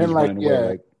so. Yeah, he's and running like,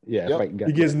 away, yep. fighting guys.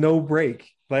 He gets no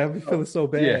break. Like I've been feeling so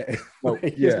bad. No,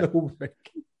 he gets no break.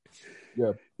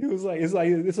 Yeah, he was like,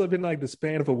 it's been like the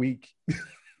span of a week.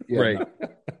 Yeah, right.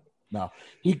 No,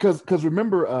 because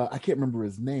remember, I can't remember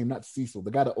his name. Not Cecil,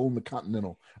 the guy that owned the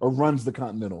Continental or runs the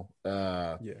Continental.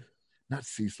 Not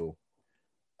Cecil.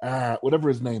 Whatever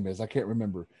his name is, I can't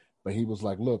remember. But he was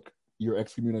like, "Look, you're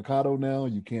excommunicado now.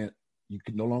 You can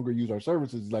no longer use our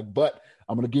services." He's like, "But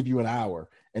I'm going to give you an hour."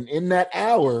 And in that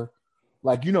hour,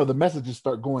 like the messages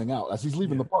start going out as he's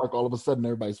leaving the park. All of a sudden,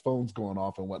 everybody's phones going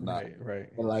off and whatnot. Right.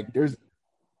 And like, there's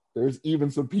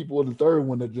even some people in the third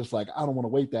one that just like, I don't want to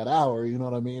wait that hour. You know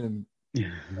what I mean?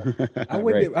 And I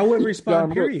wouldn't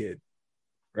respond. Period.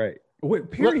 Right.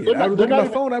 Period. I would look at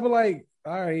my phone. I'd be like,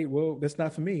 all right, well, that's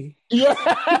not for me. Yeah.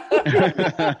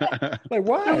 Like,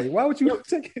 why? Why would you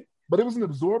take it? But it was an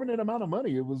absorbent amount of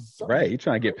money. It was something. Right. You're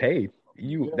trying to get paid.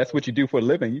 That's what you do for a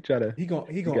living. You try to. He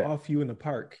gonna off you in the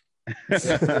park.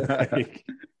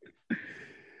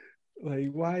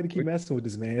 Like, why do you keep messing with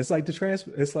this man? It's like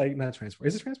it's like not transport.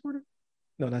 Is it transporter?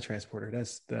 No, not transporter.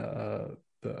 That's the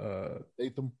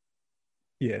Statham.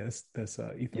 Yeah, that's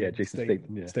Ethan. Yeah, Jason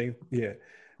Statham. Statham. Yeah.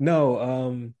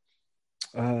 No,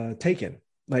 Taken.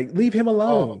 Like, leave him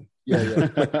alone. Yeah.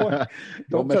 Like,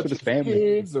 don't mess with his family,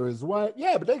 kids or his wife.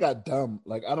 Yeah, but they got dumb.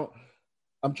 Like,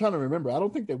 I'm trying to remember. I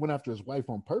don't think they went after his wife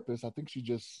on purpose. I think she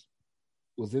just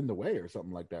was in the way or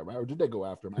something like that, right? Or did they go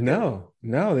after him? No,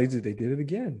 they did it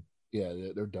again. Yeah,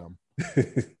 they're dumb.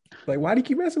 Like, why do you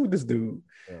keep messing with this dude?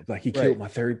 Yeah. Like, he killed my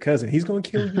third cousin. He's gonna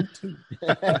kill you too.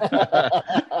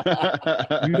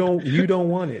 You don't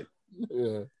want it.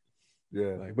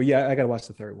 Yeah. Like, but I gotta watch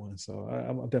the third one, so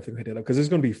I'm definitely gonna hit it up because there's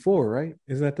gonna be 4, right?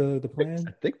 Isn't that the plan?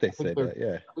 I think they said that.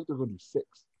 Yeah. I think they're gonna do 6.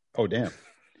 Oh, damn.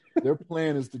 Their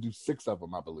plan is to do 6 of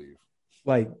them, I believe.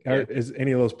 Like, is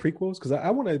any of those prequels? Because I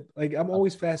want to. Like, I'm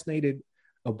always fascinated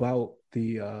about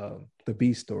the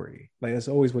B story. Like, that's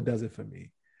always what does it for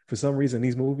me. For some reason,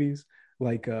 these movies,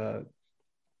 like, I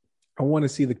want to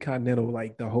see the Continental,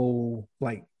 like the whole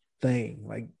like thing,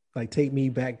 like take me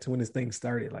back to when this thing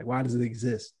started. Like, why does it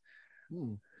exist?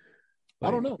 Like,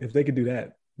 I don't know. If they could do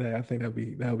that, I think that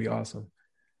would be awesome.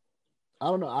 I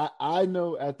don't know. I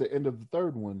know at the end of the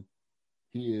third one,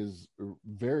 he is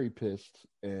very pissed,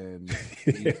 and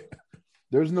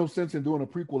there's no sense in doing a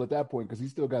prequel at that point because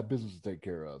he's still got business to take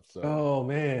care of. So, oh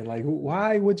man, like,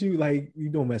 why would you you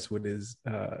don't mess with his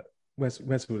mess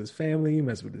with his family,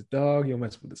 mess with his dog, you don't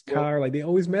mess with his car. Like, they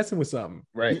always messing with something.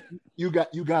 Right. You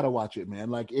got to watch it, man.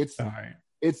 Like, it's all right.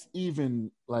 It's even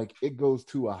like it goes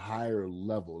to a higher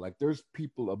level. Like, there's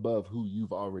people above who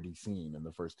you've already seen in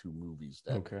the first 2 movies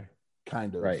that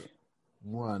kind of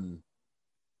run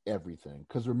everything.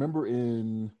 Because remember,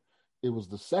 it was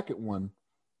the second one.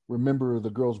 Remember, the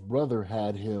girl's brother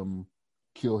had him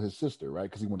kill his sister, right?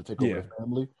 Because he wanted to take over the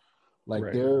family. Like,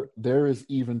 there is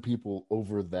even people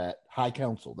over that high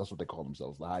council. That's what they call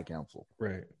themselves, the high council.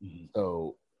 Right.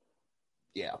 So,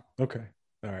 yeah. Okay.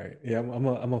 All right. Yeah, I'm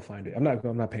gonna find it. I'm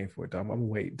not paying for it though. I'm gonna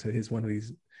wait until his one of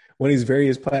these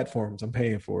various platforms I'm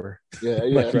paying for. Yeah,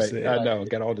 like right. I know.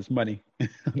 Got all this money.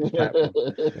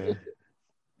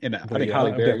 And I think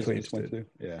Halle Berry's in this one too.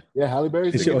 Yeah, Halle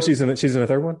Berry's. She's in the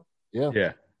third one.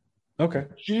 Yeah. Okay.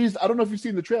 I don't know if you've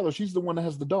seen the trailer. She's the one that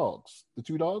has the dogs, the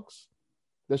 2 dogs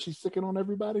that she's sicking on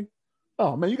everybody.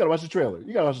 Oh man, you gotta watch the trailer.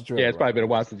 Yeah, it's probably been a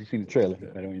while since you've seen the trailer.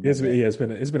 It's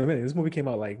been a minute. This movie came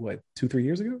out like what, 2-3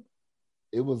 years ago?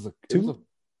 It was at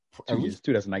least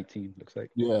 2019 looks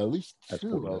like. Yeah, at least that's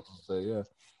 2. I would say, yeah.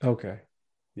 Okay.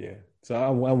 Yeah. So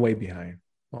I'm way behind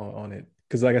on it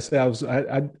because, like I said,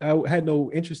 I had no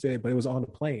interest in it, but it was on the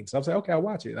plane. So I was like, okay, I'll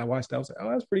watch it. And I watched it. I was like, oh,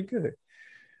 that's pretty good.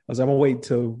 I was like, I'm gonna wait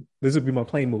till this would be my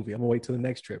plane movie. I'm gonna wait till the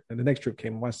next trip. And the next trip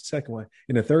came and watched the second one.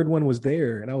 And the third one was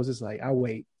there. And I was just like, I'll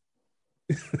wait.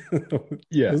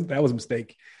 Yeah. That was a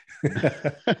mistake.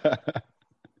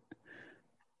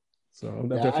 So I'm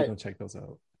definitely gonna check those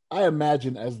out. I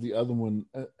imagine as the other one,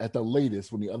 at the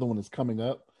latest, when the other one is coming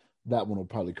up, that one will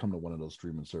probably come to one of those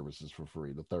streaming services for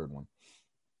free. The third one,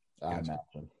 I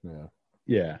imagine.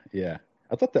 Yeah.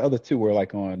 I thought the other two were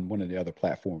like on one of the other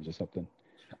platforms or something.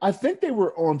 I think they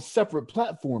were on separate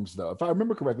platforms, though, if I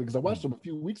remember correctly, because I watched them a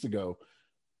few weeks ago.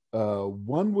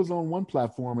 One was on one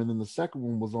platform, and then the second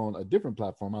one was on a different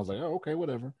platform. I was like, oh, okay,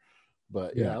 whatever.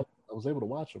 But I was able to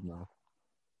watch them now.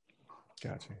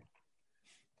 Gotcha.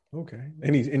 Okay.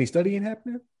 Any studying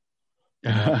happening?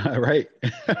 Right.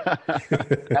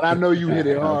 And I know you hit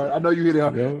it hard.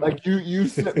 Yep. Like you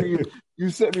sent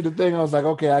me the thing. I was like,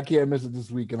 okay, I can't miss it this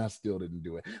week, and I still didn't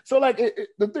do it. So like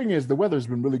the thing is, the weather's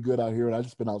been really good out here, and I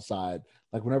just been outside.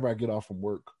 Like whenever I get off from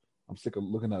work, I'm sick of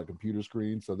looking at a computer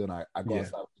screen. So then I go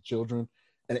outside with the children,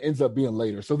 and it ends up being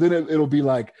later. So then it'll be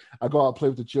like I go out play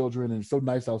with the children, and it's so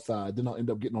nice outside. Then I'll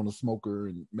end up getting on the smoker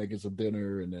and making some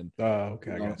dinner, and then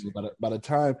okay. By the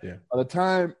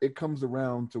time it comes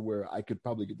around to where I could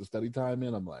probably get the study time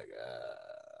in, I'm like,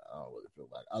 I don't really feel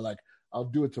like I'll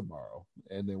do it tomorrow.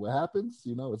 And then what happens?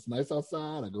 It's nice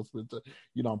outside. I go spend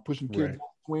I'm pushing kids on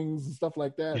swings and stuff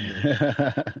like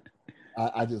that.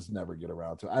 I just never get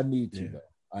around to it. I need to though.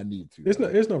 I need to.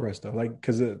 There's no rush though, like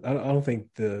because I don't think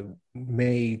the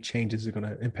May changes are going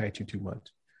to impact you too much.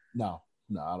 No,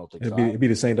 I don't think it'd be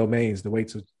the same domains. The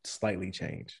weights will slightly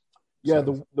change. Yeah,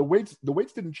 so. the weights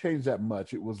didn't change that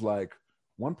much. It was like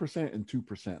 1% and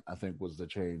 2%. I think was the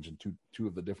change in two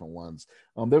of the different ones.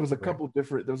 There was a couple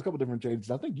different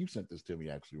changes. I think you sent this to me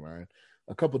actually, Ryan.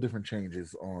 A couple different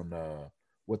changes on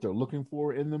what they're looking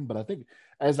for in them. But I think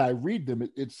as I read them,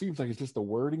 it seems like it's just a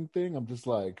wording thing. I'm just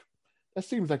like, that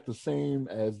seems like the same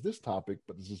as this topic,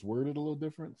 but it's just worded a little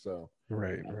different. So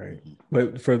right.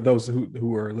 But for those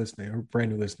who are listening, or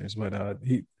brand new listeners, but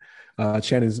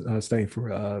Shannon's studying for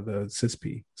the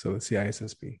CISP, so the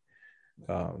CISSP,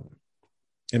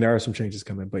 and there are some changes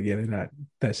coming, but they're not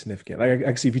that significant. Like I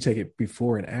can see if you take it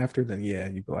before and after, then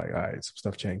you'd be like, all right, some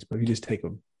stuff changed. But if you just take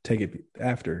it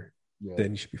after,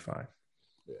 then you should be fine.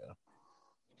 Yeah.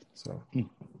 So.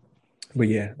 But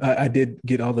I did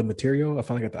get all the material. I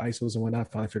finally got the ISOs and whatnot. I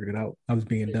finally figured it out. I was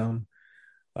being dumb.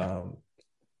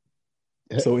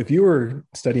 So if you were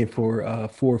studying for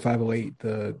 4508,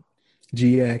 the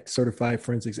GX Certified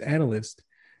Forensics Analyst,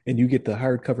 and you get the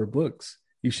hardcover books,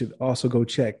 you should also go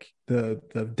check the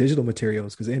digital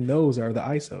materials, because in those are the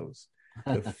ISOs,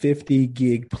 the 50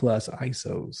 gig plus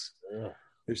ISOs. Yeah.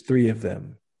 There's 3 of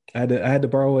them. I had to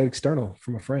borrow an external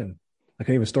from a friend. I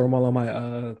couldn't even store them all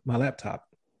on my laptop.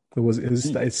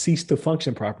 It ceased to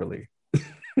function properly.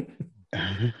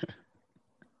 I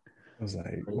was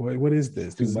like, what is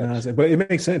this? This is nonsense. But it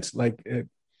makes sense. Like,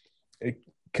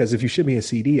 because if you ship me a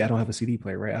CD, I don't have a CD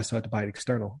player, right? I still have to buy it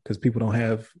external because people don't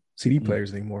have CD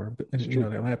players anymore, their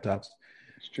laptops.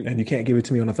 And you can't give it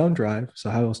to me on a thumb drive. So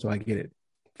how else do I get it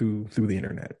through the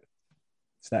internet?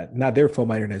 It's not their fault.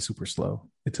 My internet's super slow.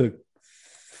 It took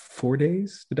 4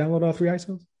 days to download all 3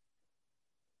 ISOs.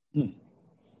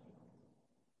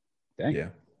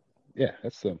 Dang. Yeah,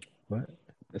 that's some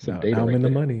data. Now I'm in the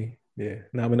money. Yeah,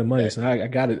 now I'm in the money. So I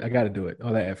got to do it.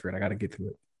 All that effort, I got to get through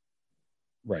it.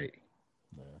 Right.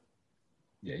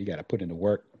 Yeah, you got to put in the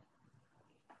work,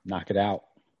 knock it out.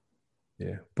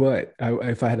 Yeah, but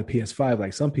if I had a PS5,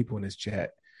 like some people in this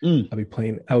chat, I would be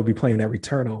playing that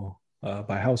Returnal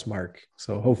by Housemark.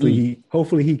 So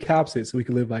hopefully he cops it so we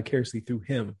can live vicariously through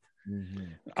him. Mm-hmm.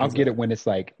 I'll get it when it's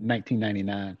like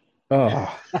 $19.99.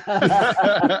 Oh,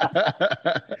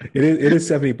 it is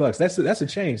 $70. That's a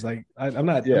change. Like I'm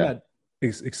not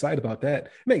excited about that.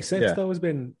 It makes sense though. It's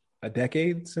been a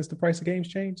decade since the price of games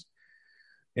changed,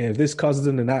 and if this causes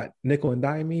them to not nickel and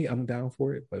dime me, I'm down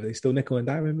for it. But if they still nickel and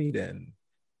dime me, then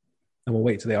I'm gonna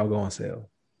wait till they all go on sale.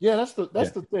 Yeah, that's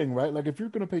the thing, right? Like if you're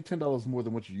gonna pay $10 more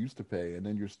than what you used to pay, and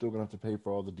then you're still gonna have to pay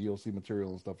for all the DLC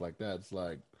material and stuff like that, it's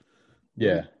like, what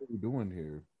are we doing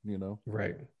here?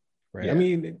 Right. Yeah. I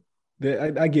mean,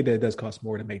 I get that it does cost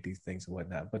more to make these things and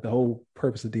whatnot, but the whole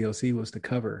purpose of DLC was to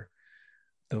cover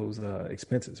those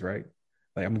expenses, right?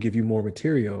 Like I'm gonna give you more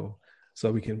material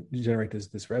so we can generate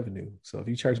this revenue. So if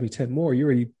you charge me 10 more, you're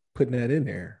already putting that in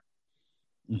there,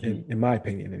 in my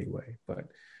opinion, anyway. But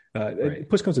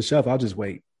push comes to shove, I'll just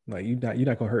wait. Like you're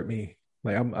not gonna hurt me.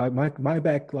 Like my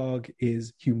backlog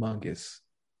is humongous.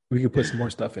 We could put some more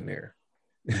stuff in there.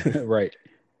 Right.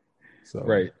 So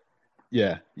right.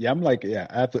 Yeah. I'm like,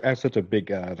 I have such a big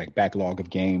like backlog of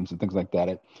games and things like that.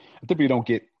 I typically don't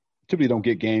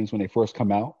get games when they first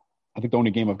come out. I think the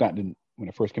only game I've gotten when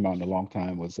it first came out in a long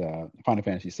time was Final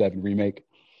Fantasy VII Remake.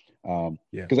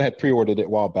 Because I had pre-ordered it a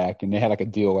while back, and they had like a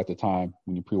deal at the time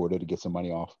when you pre-order to get some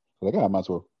money off. I was like, I might as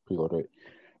well pre-order it.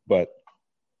 But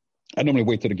I normally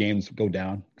wait till the games go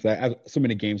down because I have so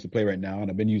many games to play right now, and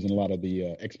I've been using a lot of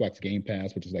the Xbox Game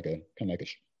Pass, which is like a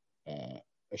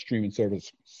streaming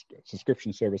service,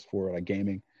 subscription service for like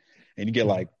gaming, and you get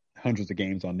like hundreds of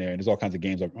games on there, and there's all kinds of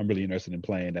games I'm really interested in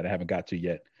playing that I haven't got to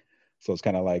yet. So it's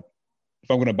kind of like, if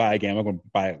I'm going to buy a game, I'm going to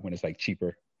buy it when it's like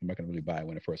cheaper. I'm not going to really buy it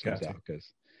when it first comes out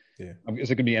because I'm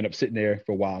just going to end up sitting there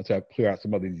for a while until I clear out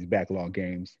some of these backlog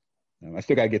games. I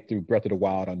still got to get through Breath of the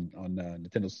Wild on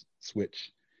Nintendo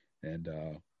Switch, and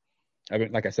I've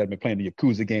been playing the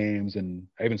Yakuza games, and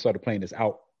I even started playing this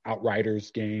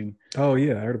Outriders game. Oh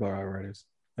yeah, I heard about Outriders.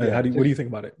 What do you think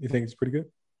about it? You think it's pretty good?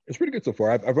 It's pretty good so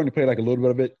far. I've only played like a little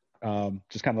bit of it,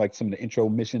 just kind of like some of the intro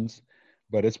missions,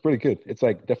 but it's pretty good. It's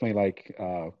like definitely like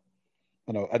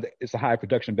it's a high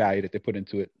production value that they put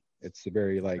into it. It's a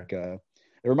very like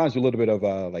it reminds me a little bit of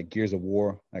like Gears of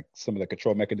War, like some of the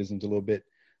control mechanisms a little bit.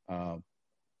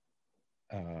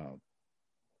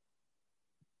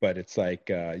 But it's like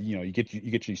you get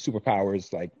your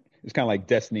superpowers, like it's kind of like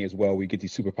Destiny as well. We get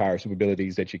these super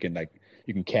abilities that you can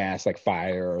cast like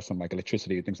fire or some like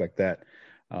electricity and things like that.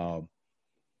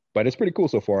 But it's pretty cool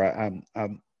so far.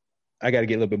 I got to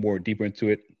get a little bit more deeper into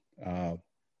it.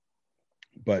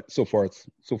 But so far it's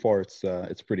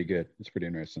pretty good. It's pretty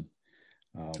interesting.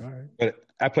 All right. But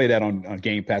I played that on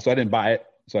Game Pass, so I didn't buy it.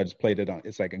 So I just played it on.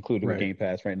 It's like included with Game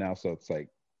Pass right now, so it's like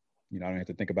I don't have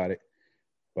to think about it.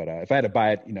 But if I had to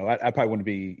buy it, I probably wouldn't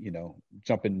be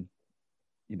jumping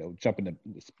to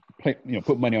play,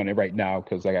 put money on it right now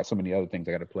because I got so many other things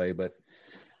I got to play. But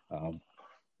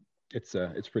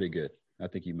it's pretty good. I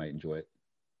think you might enjoy it.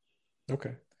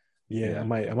 Okay. Yeah, I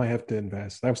might have to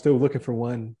invest. I'm still looking for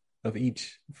one of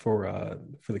each for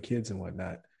the kids and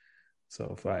whatnot.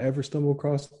 So if I ever stumble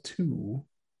across two,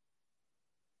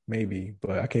 maybe,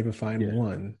 but I can't even find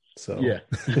one. So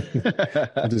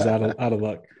I'm just out of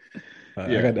luck. I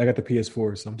got the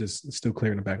PS4, so I'm just still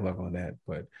clearing the backlog on that.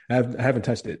 But I haven't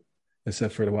touched it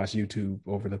except for to watch YouTube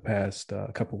over the past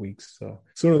couple weeks. So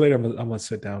sooner or later, I'm gonna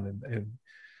sit down and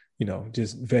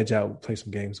just veg out, play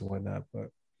some games and whatnot.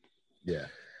 But yeah.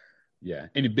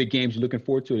 Any big games you're looking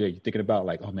forward to? Are you thinking about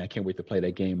like, oh man, I can't wait to play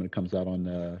that game when it comes out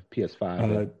on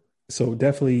PS5? So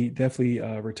definitely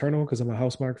Returnal because I'm a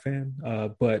Housemarque fan.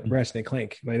 But Ratchet and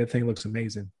Clank, like that thing looks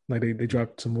amazing. Like they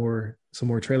dropped some more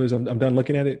trailers. I'm done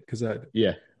looking at it because I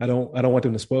don't want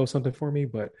them to spoil something for me.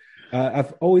 But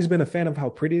I've always been a fan of how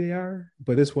pretty they are.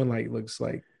 But this one looks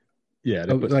like it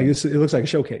looks like a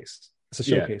showcase. It's a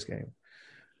showcase game.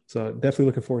 So definitely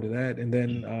looking forward to that. And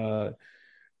then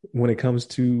when it comes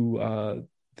to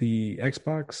the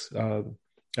Xbox,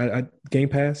 I Game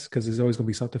Pass because there's always going to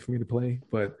be something for me to play,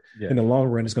 but in the long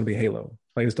run, it's going to be Halo.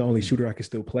 Like it's the only shooter I can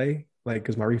still play, like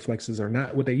because my reflexes are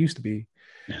not what they used to be.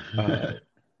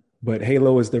 But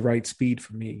Halo is the right speed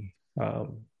for me,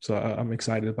 so I'm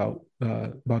excited about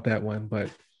that one. But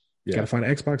got to find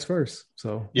an Xbox first.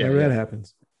 So whenever that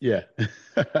happens, the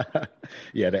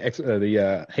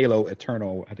Halo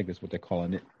Eternal, I think is what they're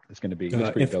calling it. It's going to be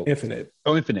pretty dope. Infinite.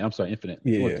 Oh, Infinite. I'm sorry, Infinite.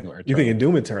 Yeah. You're thinking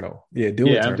Doom Eternal. Yeah, Doom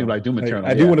Eternal. I'm thinking like Doom Eternal.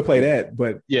 I do want to play that,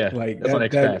 but like that's on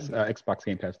Xbox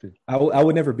Game Pass too. I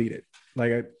would never beat it.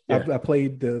 Like I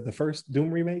played the first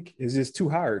Doom remake. It's just too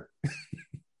hard.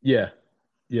 Yeah.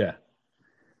 Hell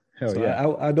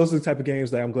yeah. Those are the type of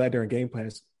games that I'm glad they're in Game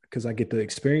Pass because I get to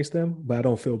experience them, but I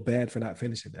don't feel bad for not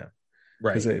finishing them.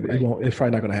 Right. Because it's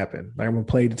probably not going to happen. Like I'm going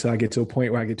to play it until I get to a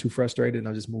point where I get too frustrated and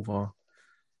I'll just move on.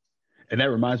 And that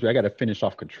reminds me, I got to finish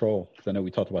off Control because I know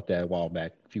we talked about that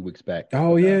a few weeks back.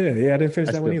 Oh yeah, I didn't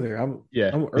finish that one either. I'm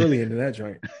early into that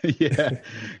joint. Because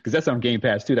that's on Game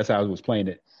Pass too. That's how I was playing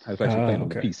it. I was actually playing on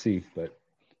the PC, but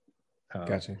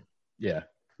gotcha. Yeah,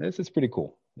 it's pretty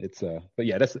cool. It's but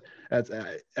yeah, that's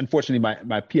unfortunately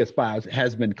my PS5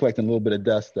 has been collecting a little bit of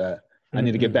dust. I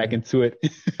need to get back into it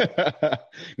because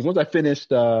once I finished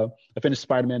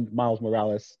Spider-Man Miles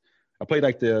Morales. I played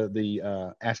like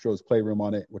the Astro's Playroom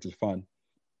on it, which is fun.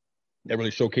 That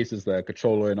really showcases the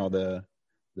controller and all the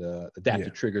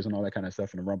adaptive triggers and all that kind of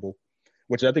stuff in the Rumble,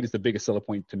 which I think is the biggest seller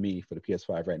point to me for the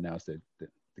PS5 right now is the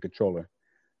controller.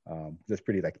 That's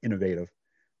pretty like innovative.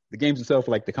 The games itself,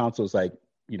 like the consoles, like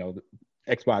the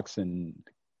Xbox and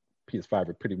PS5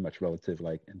 are pretty much relative,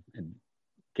 like in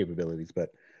capabilities, but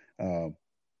and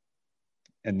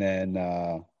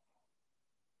then.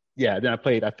 Then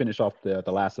I finished off the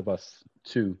Last of Us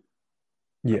 2.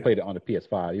 I played it on the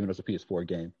PS5, even though it's a PS4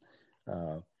 game.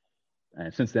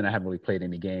 And since then, I haven't really played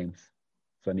any games.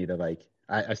 So I need to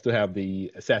I still have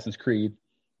the Assassin's Creed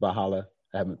Valhalla.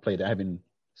 I haven't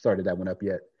started that one up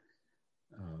yet.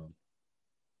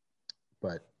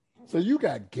 But so you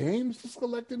got games to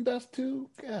collect in Dust too?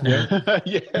 God.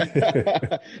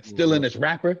 Yeah. Still in this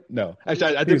wrapper? No.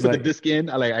 Actually, I did put the disc in.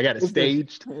 I got it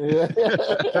staged. Yeah.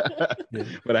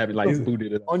 But I haven't like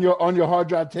booted it on your hard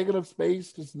drive, taking up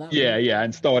space, just not. Yeah. I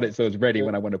installed it so it's ready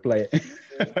when I want to play it.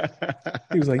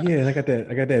 He was like, "Yeah, I got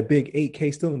that big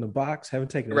 8K still in the box. Haven't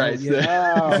taken it out yet.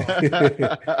 Wow.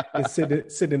 It's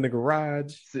sitting in the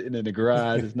garage. Sitting in the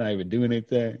garage. It's not even doing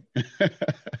anything."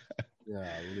 Yeah.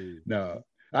 No.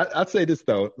 I'd say this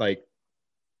though, like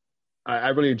I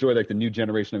really enjoy like the new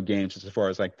generation of games as far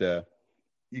as like I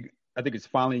think it's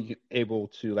finally able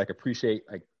to like appreciate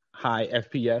like high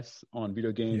FPS on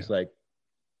video games. Yeah. Like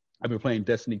I've been playing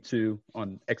Destiny 2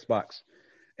 on Xbox,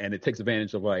 and it takes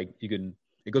advantage of like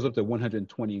it goes up to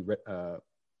 120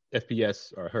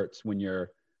 FPS or hertz when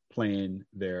you're playing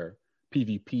their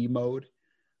PvP mode.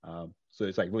 So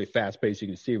it's like really fast paced. You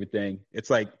can see everything.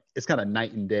 It's kind of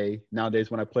night and day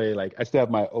nowadays when I play. Like I still have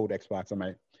my old Xbox.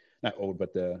 Not old,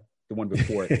 but the one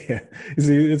before it.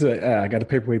 I got a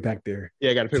paperweight back there.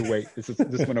 Yeah, I got a paperweight.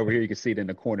 This one over here. You can see it in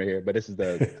the corner here, but this is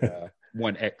the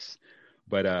One X.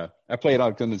 But I play it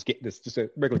on this just a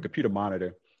regular computer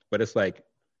monitor. But it's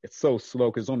so slow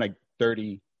because it's only like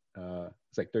 30.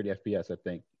 It's like 30 FPS, I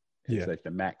think. It's like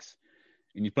the max.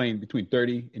 And you're playing between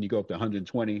 30 and you go up to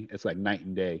 120. It's like night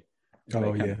and day. It's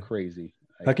kind of crazy.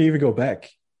 I can even go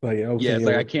back.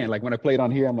 I can't. Like when I play it on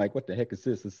here, I'm like, what the heck is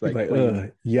this? It's like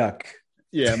yuck.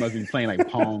 Yeah, I must be playing like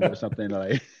Pong or something.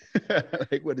 Like,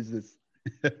 like what is this?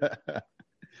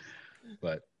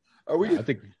 But are you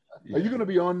going to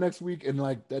be on next week and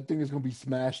like that thing is going to be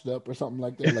smashed up or something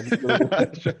like that?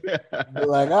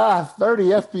 Like, like 30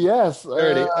 FPS.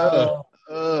 30.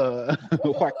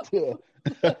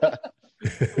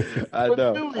 I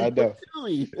know.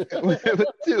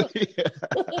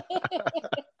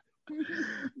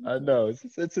 I know.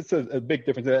 It's a big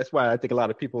difference. That's why I think a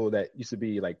lot of people that used to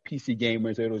be like PC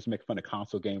gamers, they always make fun of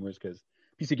console gamers because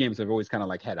PC gamers have always kind of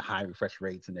like had a high refresh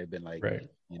rates, and they've been like,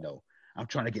 I'm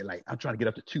trying to get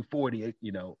up to 240.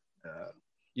 Even though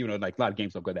like a lot of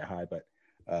games don't go that high, but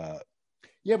but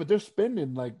they're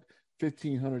spending like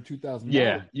 $1,500, $2,000.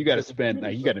 Yeah, you got to spend.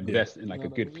 Like, you got to invest in like a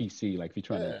good PC. Like if you're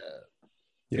trying to.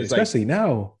 Yeah, especially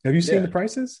now. Have you seen the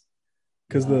prices?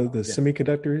 Because the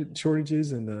semiconductor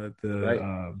shortages and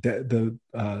the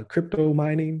crypto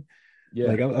mining. Yeah.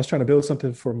 Like I was trying to build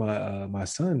something for my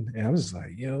son, and I was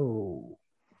like, "Yo,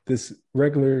 this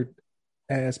regular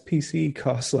ass PC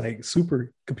costs like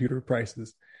super computer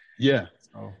prices." Yeah.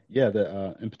 Oh. Yeah.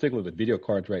 In particular, the video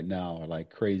cards right now are like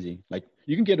crazy. Like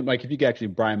you can get them, like if you can actually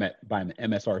buy them at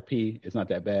MSRP, it's not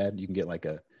that bad. You can get not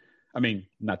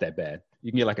that bad.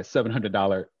 You can get like a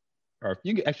 $700, or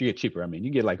you can actually get cheaper. I mean,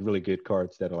 you can get like really good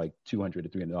cards that are like $200 to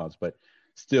 $300, but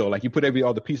still, like you put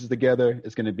all the pieces together,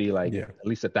 it's going to be like at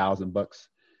least $1,000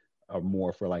 or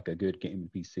more for like a good gaming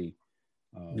PC.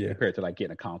 Compared to like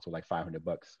getting a console like $500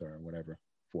 or whatever,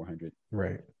 $400.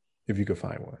 Right. If you could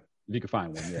find one. If you could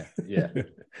find one, yeah.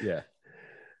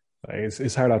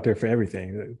 It's hard out there for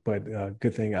everything, but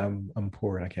good thing I'm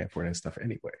poor and I can't afford that stuff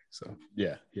anyway. So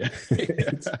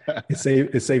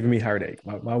it's saving me heartache.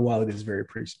 My wallet is very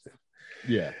appreciative.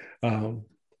 Yeah.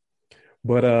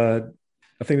 But I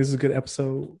think this is a good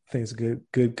episode. I think it's a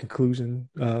good conclusion,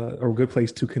 or a good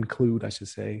place to conclude, I should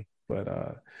say.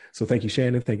 But so thank you,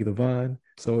 Shannon. Thank you, Levon.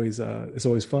 It's always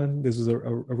fun. This was a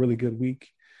really good week.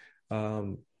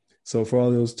 So for all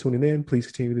those tuning in, please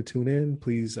continue to tune in.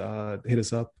 Please hit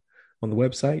us up on the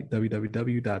website,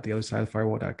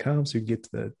 www.theothersideofthefirewall.com, so you can get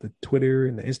to the Twitter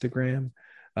and the Instagram.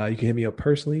 You can hit me up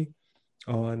personally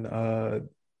on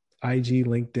IG,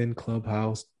 LinkedIn,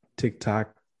 Clubhouse,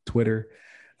 TikTok, Twitter,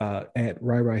 at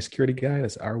RyRy Security Guy.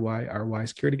 That's RY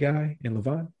Security Guy. And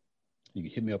Levon? You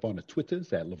can hit me up on the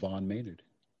Twitters at Levon Maynard.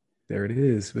 There it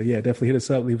is. But yeah, definitely hit us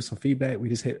up. Leave us some feedback. We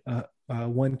just hit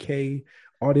 1K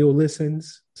audio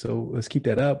listens. So let's keep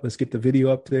that up. Let's get the video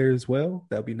up there as well.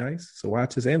 That'd be nice. So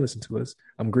watch us and listen to us.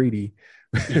 I'm greedy.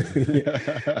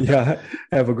 Yeah.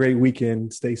 Have a great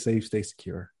weekend. Stay safe. Stay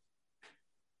secure.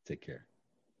 Take care.